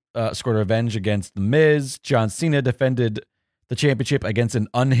Riley scored revenge against The Miz. John Cena defended the championship against an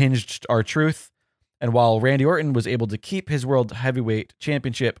unhinged R-Truth. And while Randy Orton was able to keep his World Heavyweight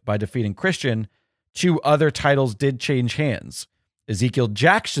Championship by defeating Christian, 2 other titles did change hands. Ezekiel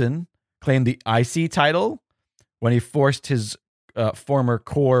Jackson claimed the IC title when he forced his former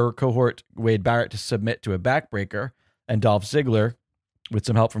cohort Wade Barrett to submit to a backbreaker, and Dolph Ziggler, with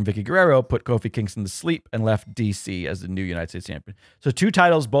some help from Vicky Guerrero, put Kofi Kingston to sleep and left DC as the new United States champion. So 2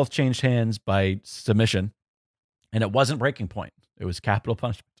 titles both changed hands by submission, and it wasn't Breaking Point. It was Capital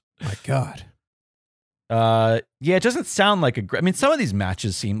Punishment. My God. Yeah, it doesn't sound like I mean, some of these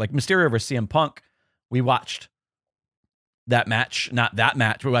matches seem like Mysterio versus CM Punk. We watched that match, not that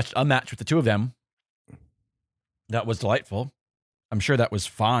match. We watched a match with the 2 of them. That was delightful. I'm sure that was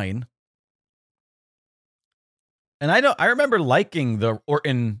fine. And I remember liking the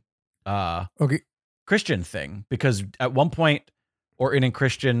Orton Christian thing, because at one point Orton and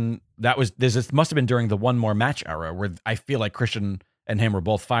Christian, this must have been during the One More Match era, where I feel like Christian and him were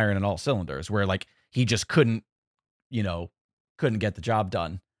both firing on all cylinders, where like he just couldn't get the job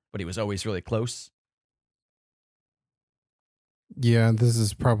done, but he was always really close. Yeah, this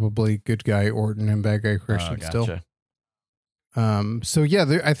is probably good guy Orton and bad guy Christian still. So yeah,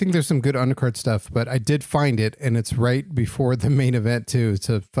 I think there's some good undercard stuff, but I did find it, and it's right before the main event too,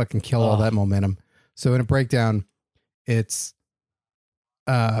 to fucking kill all that momentum. So in a breakdown, it's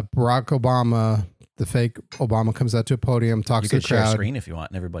Barack Obama, the fake Obama, comes out to a podium, talks to the crowd. You can share a screen if you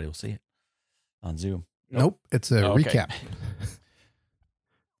want, and everybody will see it on Zoom. Nope, it's a recap.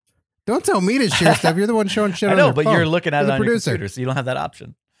 Don't tell me to share stuff. You're the one showing shit. I know, but you're looking at it on your computer, so you don't have that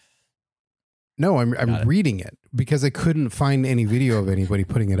option. No, I'm reading it because I couldn't find any video of anybody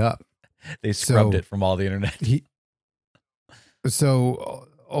putting it up. They scrubbed it from all the internet. So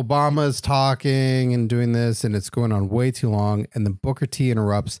Obama's talking and doing this, and it's going on way too long, and then Booker T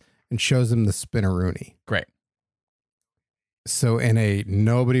interrupts and shows him the spinneroonie. Great. So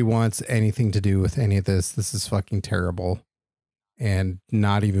nobody wants anything to do with any of this. This is fucking terrible. And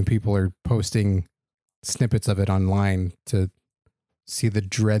not even people are posting snippets of it online to see the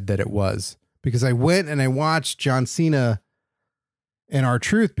dread that it was. Because I went and I watched John Cena and our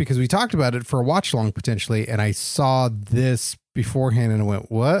truth, because we talked about it for a watch along potentially. And I saw this beforehand and I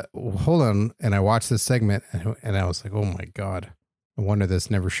went, what? Hold on. And I watched this segment and I was like, oh my God, no wonder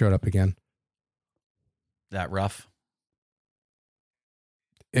this never showed up again. That rough.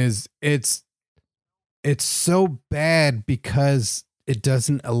 It's so bad because it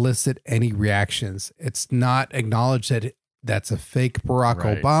doesn't elicit any reactions. It's not acknowledged that that's a fake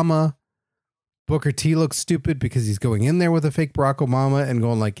Barack Obama. Booker T looks stupid because he's going in there with a fake Barack Obama and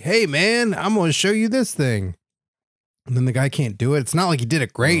going like, hey man, I'm going to show you this thing. And then the guy can't do it. It's not like he did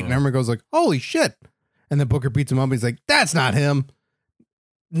it great. And everyone goes like, holy shit. And then Booker beats him up. He's like, that's not him.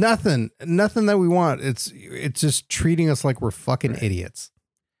 Nothing that we want. It's just treating us like we're fucking idiots.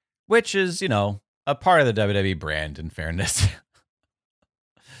 Which is, a part of the WWE brand, in fairness.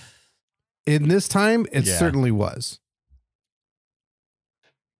 In this time, it certainly was.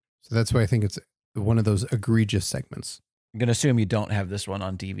 So that's why I think it's one of those egregious segments. I'm going to assume you don't have this one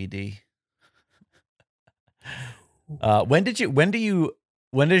on DVD. When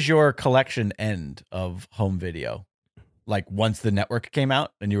does your collection end of home video? Like once the network came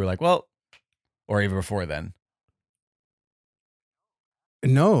out and you were like, well, or even before then?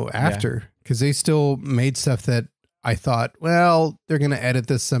 No, after, because they still made stuff that I thought, well, they're going to edit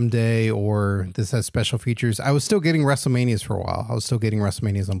this someday, or this has special features. I was still getting WrestleManias for a while. I was still getting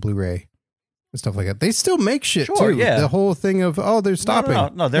WrestleManias on Blu-ray and stuff like that. They still make shit too. Yeah. The whole thing of, they're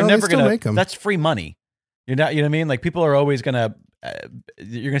stopping. No, they're never going to make them. That's free money. You're not, you know what I mean? Like people are always going to,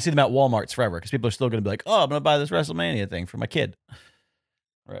 you're going to see them at Walmart's forever because people are still going to be like, I'm going to buy this WrestleMania thing for my kid.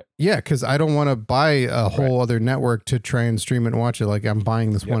 Right. Yeah, because I don't want to buy a whole other network to try and stream it and watch it. Like I'm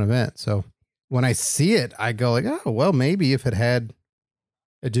buying this one event. So when I see it, I go like, oh, well, maybe if it had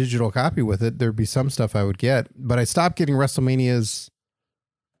a digital copy with it, there'd be some stuff I would get. But I stopped getting WrestleManias.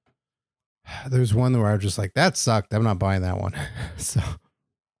 There's one where I was just like, that sucked. I'm not buying that one. So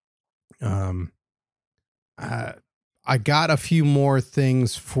I got a few more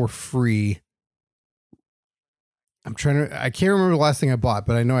things for free. I can't remember the last thing I bought,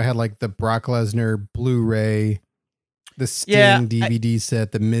 but I know I had like the Brock Lesnar Blu-ray, the Sting DVD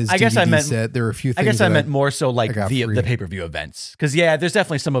set, the Miz DVD set. There were a few things. I guess I meant more so like the pay-per-view events. Cause there's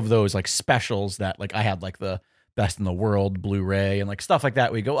definitely some of those like specials that like I had like the Best in the World Blu-ray and like stuff like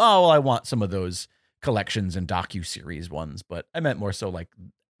that. We go, oh, well, I want some of those collections and docu-series ones, but I meant more so like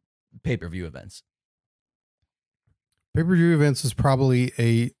pay-per-view events. Pay-per-view events was probably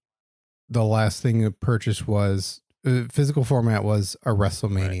the last thing I purchased was physical format was a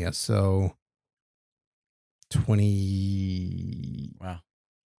WrestleMania. Right. So 20. Wow.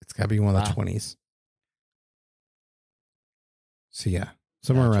 It's gotta be one of the 20s. So yeah,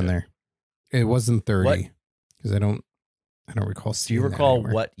 somewhere around there. It wasn't 30 because I don't recall. Do you recall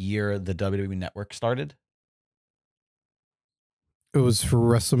what year the WWE Network started? It was for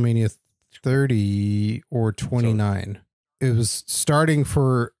WrestleMania 30 or 29. So, it was starting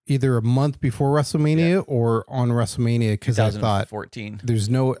for either a month before WrestleMania or on WrestleMania because I thought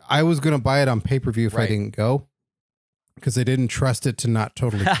I was going to buy it on pay-per-view if I didn't go because I didn't trust it to not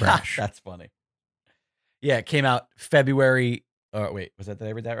totally crash. That's funny. Yeah, it came out February. Oh, wait, did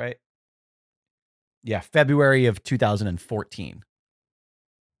I read that right? Yeah, February of 2014.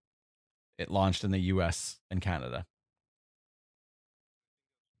 It launched in the US and Canada.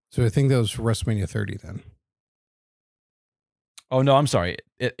 So I think that was for WrestleMania 30 then. Oh, no, I'm sorry.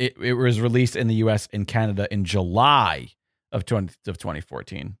 It was released in the U.S. and Canada in July of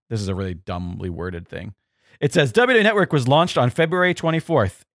 2014. This is a really dumbly worded thing. It says WWE Network was launched on February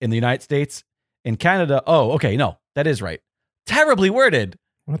 24th in the United States. In Canada, oh, okay, no, that is right. Terribly worded.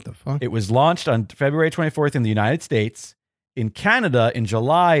 What the fuck? It was launched on February 24th in the United States. In Canada in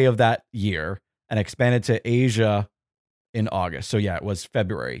July of that year and expanded to Asia in August. So yeah, it was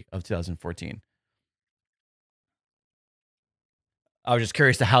February of 2014. I was just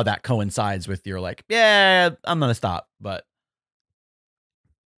curious to how that coincides with your like, yeah, I'm going to stop, but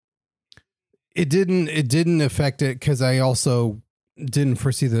it didn't affect it because I also didn't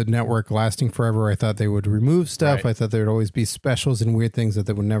foresee the network lasting forever. I thought they would remove stuff. I thought there would always be specials and weird things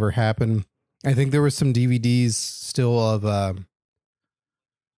that would never happen. I think there was some DVDs still of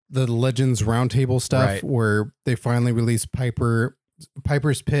the Legends Roundtable stuff where they finally released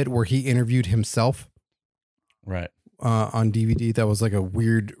Piper's Pit where he interviewed himself. Right. On DVD. That was like a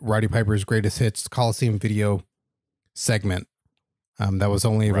weird Roddy Piper's Greatest Hits Coliseum video segment. That was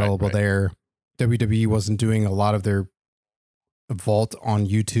only available there. WWE wasn't doing a lot of their vault on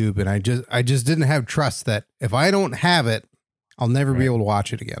YouTube. And I just didn't have trust that if I don't have it, I'll never be able to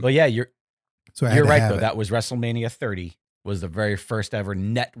watch it again. Well, yeah, you're right though. That was WrestleMania 30 was the very first ever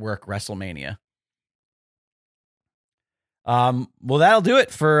network WrestleMania. Well, that'll do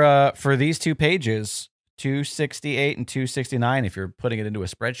it for these two pages, 268 and 269, if you're putting it into a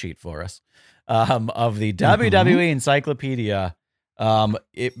spreadsheet for us, of the WWE Encyclopedia. I'm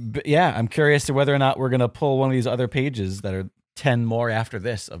curious to whether or not we're going to pull one of these other pages that are 10 more after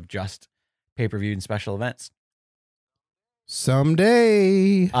this of just pay-per-view and special events.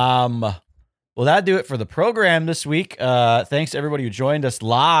 Someday. Well, that'll do it for the program this week. Thanks to everybody who joined us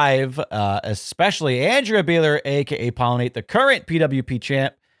live, especially Andrea Beeler, a.k.a. Pollinate, the current PWP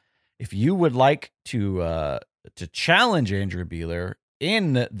champ. If you would like to challenge Andrea Beeler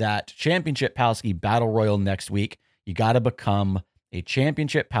in that Championship Palski Battle Royal next week, you got to become a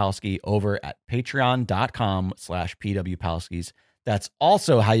Championship Palski over at patreon.com/PWPalskis. That's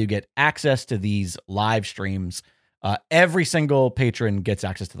also how you get access to these live streams. Every single patron gets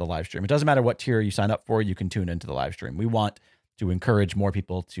access to the live stream. It doesn't matter what tier you sign up for, you can tune into the live stream. We want to encourage more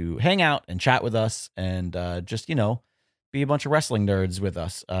people to hang out and chat with us and just, be a bunch of wrestling nerds with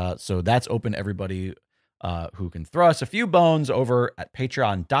us. So that's open to everybody who can throw us a few bones over at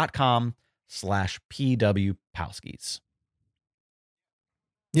patreon.com/PWPalskis.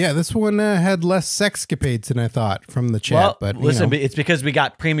 Yeah, this one had less sexcapades than I thought from the chat. But listen, it's because we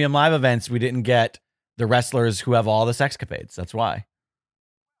got premium live events. We didn't get the wrestlers who have all the sexcapades. That's why.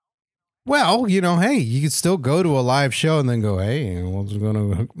 Well, hey, you could still go to a live show and then go, hey, what's going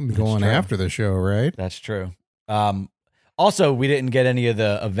to go on after the show, right? That's true. Also, we didn't get any of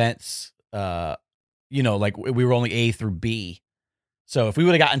the events, like we were only A through B. So if we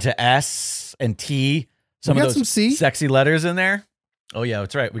would have gotten to S and T, some of those sexy letters in there. Oh, yeah,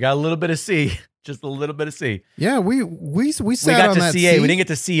 that's right. We got a little bit of C. Just a little bit of C. Yeah, we sat got on to that CA. C. We didn't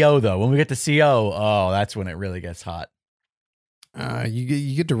get to CO though. When we get to CO, that's when it really gets hot.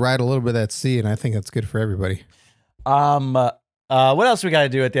 You get to ride a little bit of that C, and I think that's good for everybody. What else we got to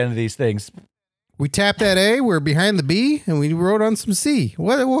do at the end of these things? We tapped that A. We're behind the B, and we wrote on some C.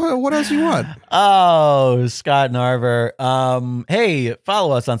 What else you want? Oh, Scott Narver. Hey,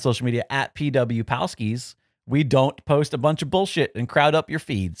 follow us on social media at PWPalskis. We don't post a bunch of bullshit and crowd up your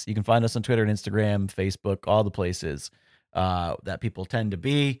feeds. You can find us on Twitter and Instagram, Facebook, all the places that people tend to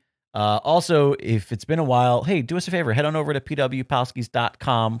be. Also, if it's been a while, hey, do us a favor. Head on over to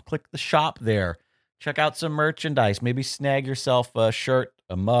pwpalskis.com. Click the shop there. Check out some merchandise. Maybe snag yourself a shirt,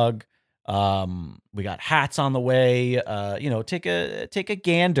 a mug. We got hats on the way. Take a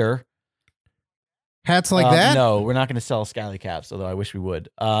gander. Hats like that? No, we're not going to sell scally caps, although I wish we would.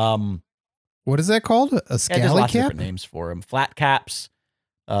 What is that called? A scally there's lots cap? of different names for them. Flat caps,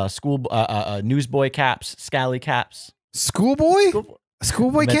 newsboy caps, scally caps. Schoolboy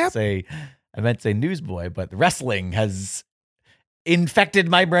cap? I meant to say newsboy, but wrestling has infected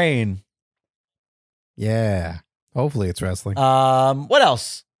my brain. Yeah. Hopefully it's wrestling. What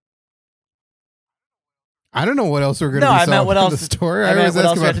else? I don't know what else we're going to be selling from the store. I was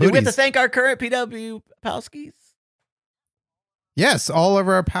asking about hoodies. We have to thank our current PW Palskis. Yes, all of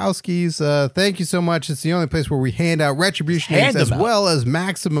our Palskis. Thank you so much. It's the only place where we hand out Retribution names as well as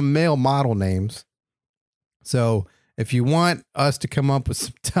Maximum Male model names. So if you want us to come up with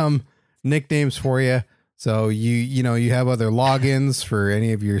some dumb nicknames for you, so you have other logins for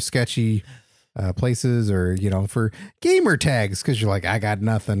any of your sketchy places, or for gamer tags, because you're like, I got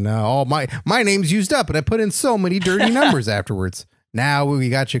nothing. All my name's used up, and I put in so many dirty numbers afterwards. Now we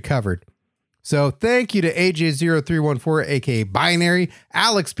got you covered. So thank you to AJ0314, aka Binary,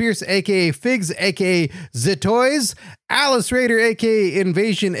 Alex Pierce, aka Figs, aka Zitoys, Alice Raider, aka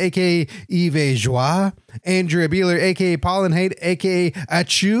Invasion, aka Yves Joie, Andrea Beeler, aka Pollinate, aka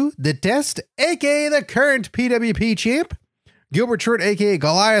Achu Detest, aka the current PWP champ, Gilbert Short, aka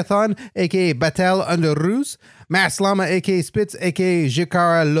Goliathon, aka Batel Underrus, Maslama, aka Spitz, aka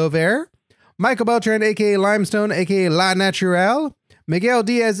Jikara Lover, Michael Beltran, aka Limestone, aka La Naturelle, Miguel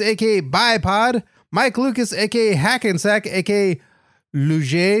Diaz, a.k.a. Bipod, Mike Lucas, a.k.a. Hackensack, a.k.a.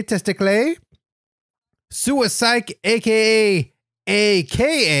 Luge Testicle, Suicide, a.k.a.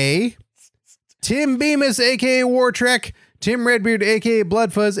 a.k.a. Tim Bemis, a.k.a. War Trek, Tim Redbeard, a.k.a.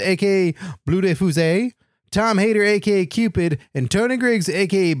 Bloodfuzz, a.k.a. Blue Diffuse, Tom Hader, a.k.a. Cupid, and Tony Griggs,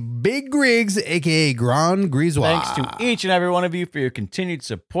 a.k.a. Big Griggs, a.k.a. Grand Grisois. Thanks to each and every one of you for your continued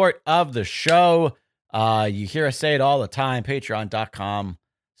support of the show. You hear us say it all the time,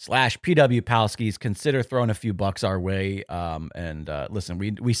 patreon.com/PWPalskis. Consider throwing a few bucks our way. Listen,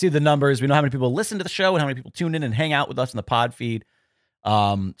 we see the numbers. We know how many people listen to the show and how many people tune in and hang out with us in the pod feed.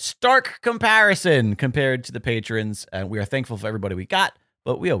 Stark comparison compared to the patrons. And we are thankful for everybody we got,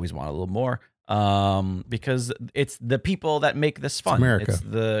 but we always want a little more. Because it's the people that make this fun. It's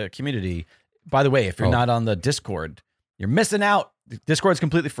the community. By the way, if you're not on the Discord, you're missing out. Discord's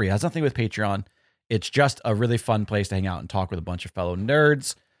completely free. It has nothing with Patreon. It's just a really fun place to hang out and talk with a bunch of fellow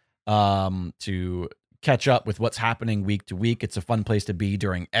nerds, to catch up with what's happening week to week. It's a fun place to be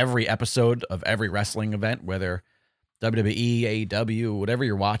during every episode of every wrestling event, whether WWE, AEW, whatever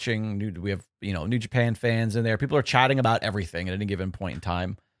you're watching. We have, New Japan fans in there. People are chatting about everything at any given point in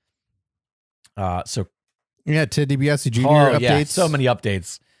time. So yeah, Ted DiBiase Jr. updates. Yeah, so many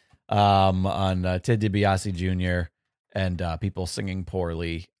updates on Ted DiBiase Jr. and people singing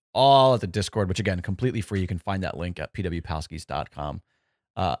poorly, all at the Discord, which again, completely free. You can find that link at pwpalskis.com.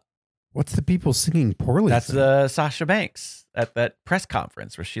 What's the people singing poorly? That's Sasha Banks at that press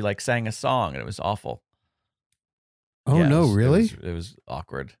conference where she sang a song and it was awful. Oh, yeah, no, really? It was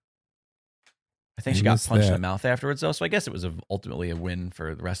awkward. I think she got punched in the mouth afterwards, though. So I guess it was ultimately a win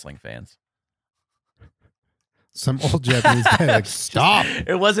for the wrestling fans. Some old Japanese guy stop.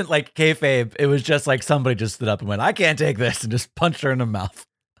 It wasn't like kayfabe. It was just like somebody just stood up and went, I can't take this, and just punched her in the mouth.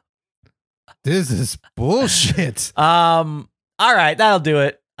 This is bullshit. All right, that'll do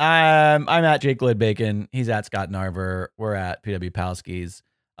it. I'm at Jake Lidbacon. He's at Scott Narver. We're at PW Palskis.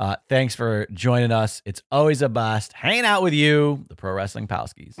 Thanks for joining us. It's always a blast hanging out with you, the Pro Wrestling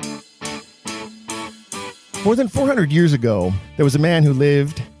Palskis. More than 400 years ago, there was a man who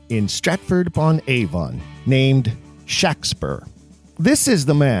lived in Stratford-upon-Avon named Shakespeare. This is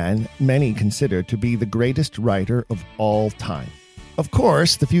the man many consider to be the greatest writer of all time. Of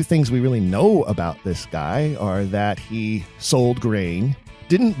course, the few things we really know about this guy are that he sold grain,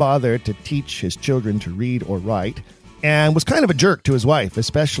 didn't bother to teach his children to read or write, and was kind of a jerk to his wife,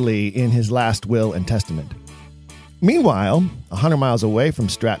 especially in his last will and testament. Meanwhile, 100 miles away from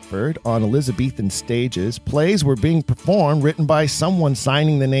Stratford, on Elizabethan stages, plays were being performed written by someone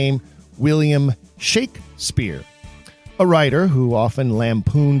signing the name William Shakespeare, a writer who often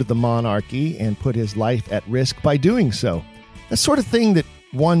lampooned the monarchy and put his life at risk by doing so. The sort of thing that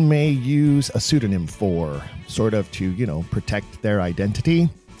one may use a pseudonym for, sort of to, protect their identity.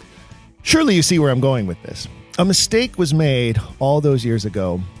 Surely you see where I'm going with this. A mistake was made all those years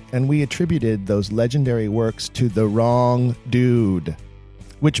ago, and we attributed those legendary works to the wrong dude.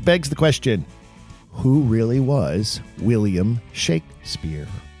 Which begs the question, who really was William Shakespeare?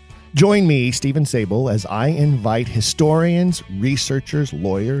 Join me, Stephen Sable, as I invite historians, researchers,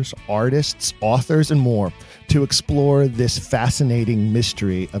 lawyers, artists, authors, and more to explore this fascinating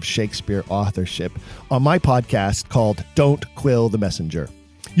mystery of Shakespeare authorship on my podcast called Don't Quill the Messenger.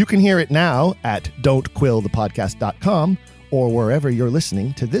 You can hear it now at don'tquillthepodcast.com or wherever you're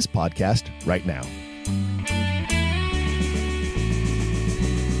listening to this podcast right now.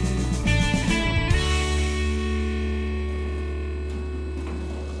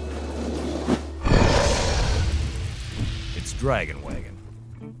 It's Dragon Wagon.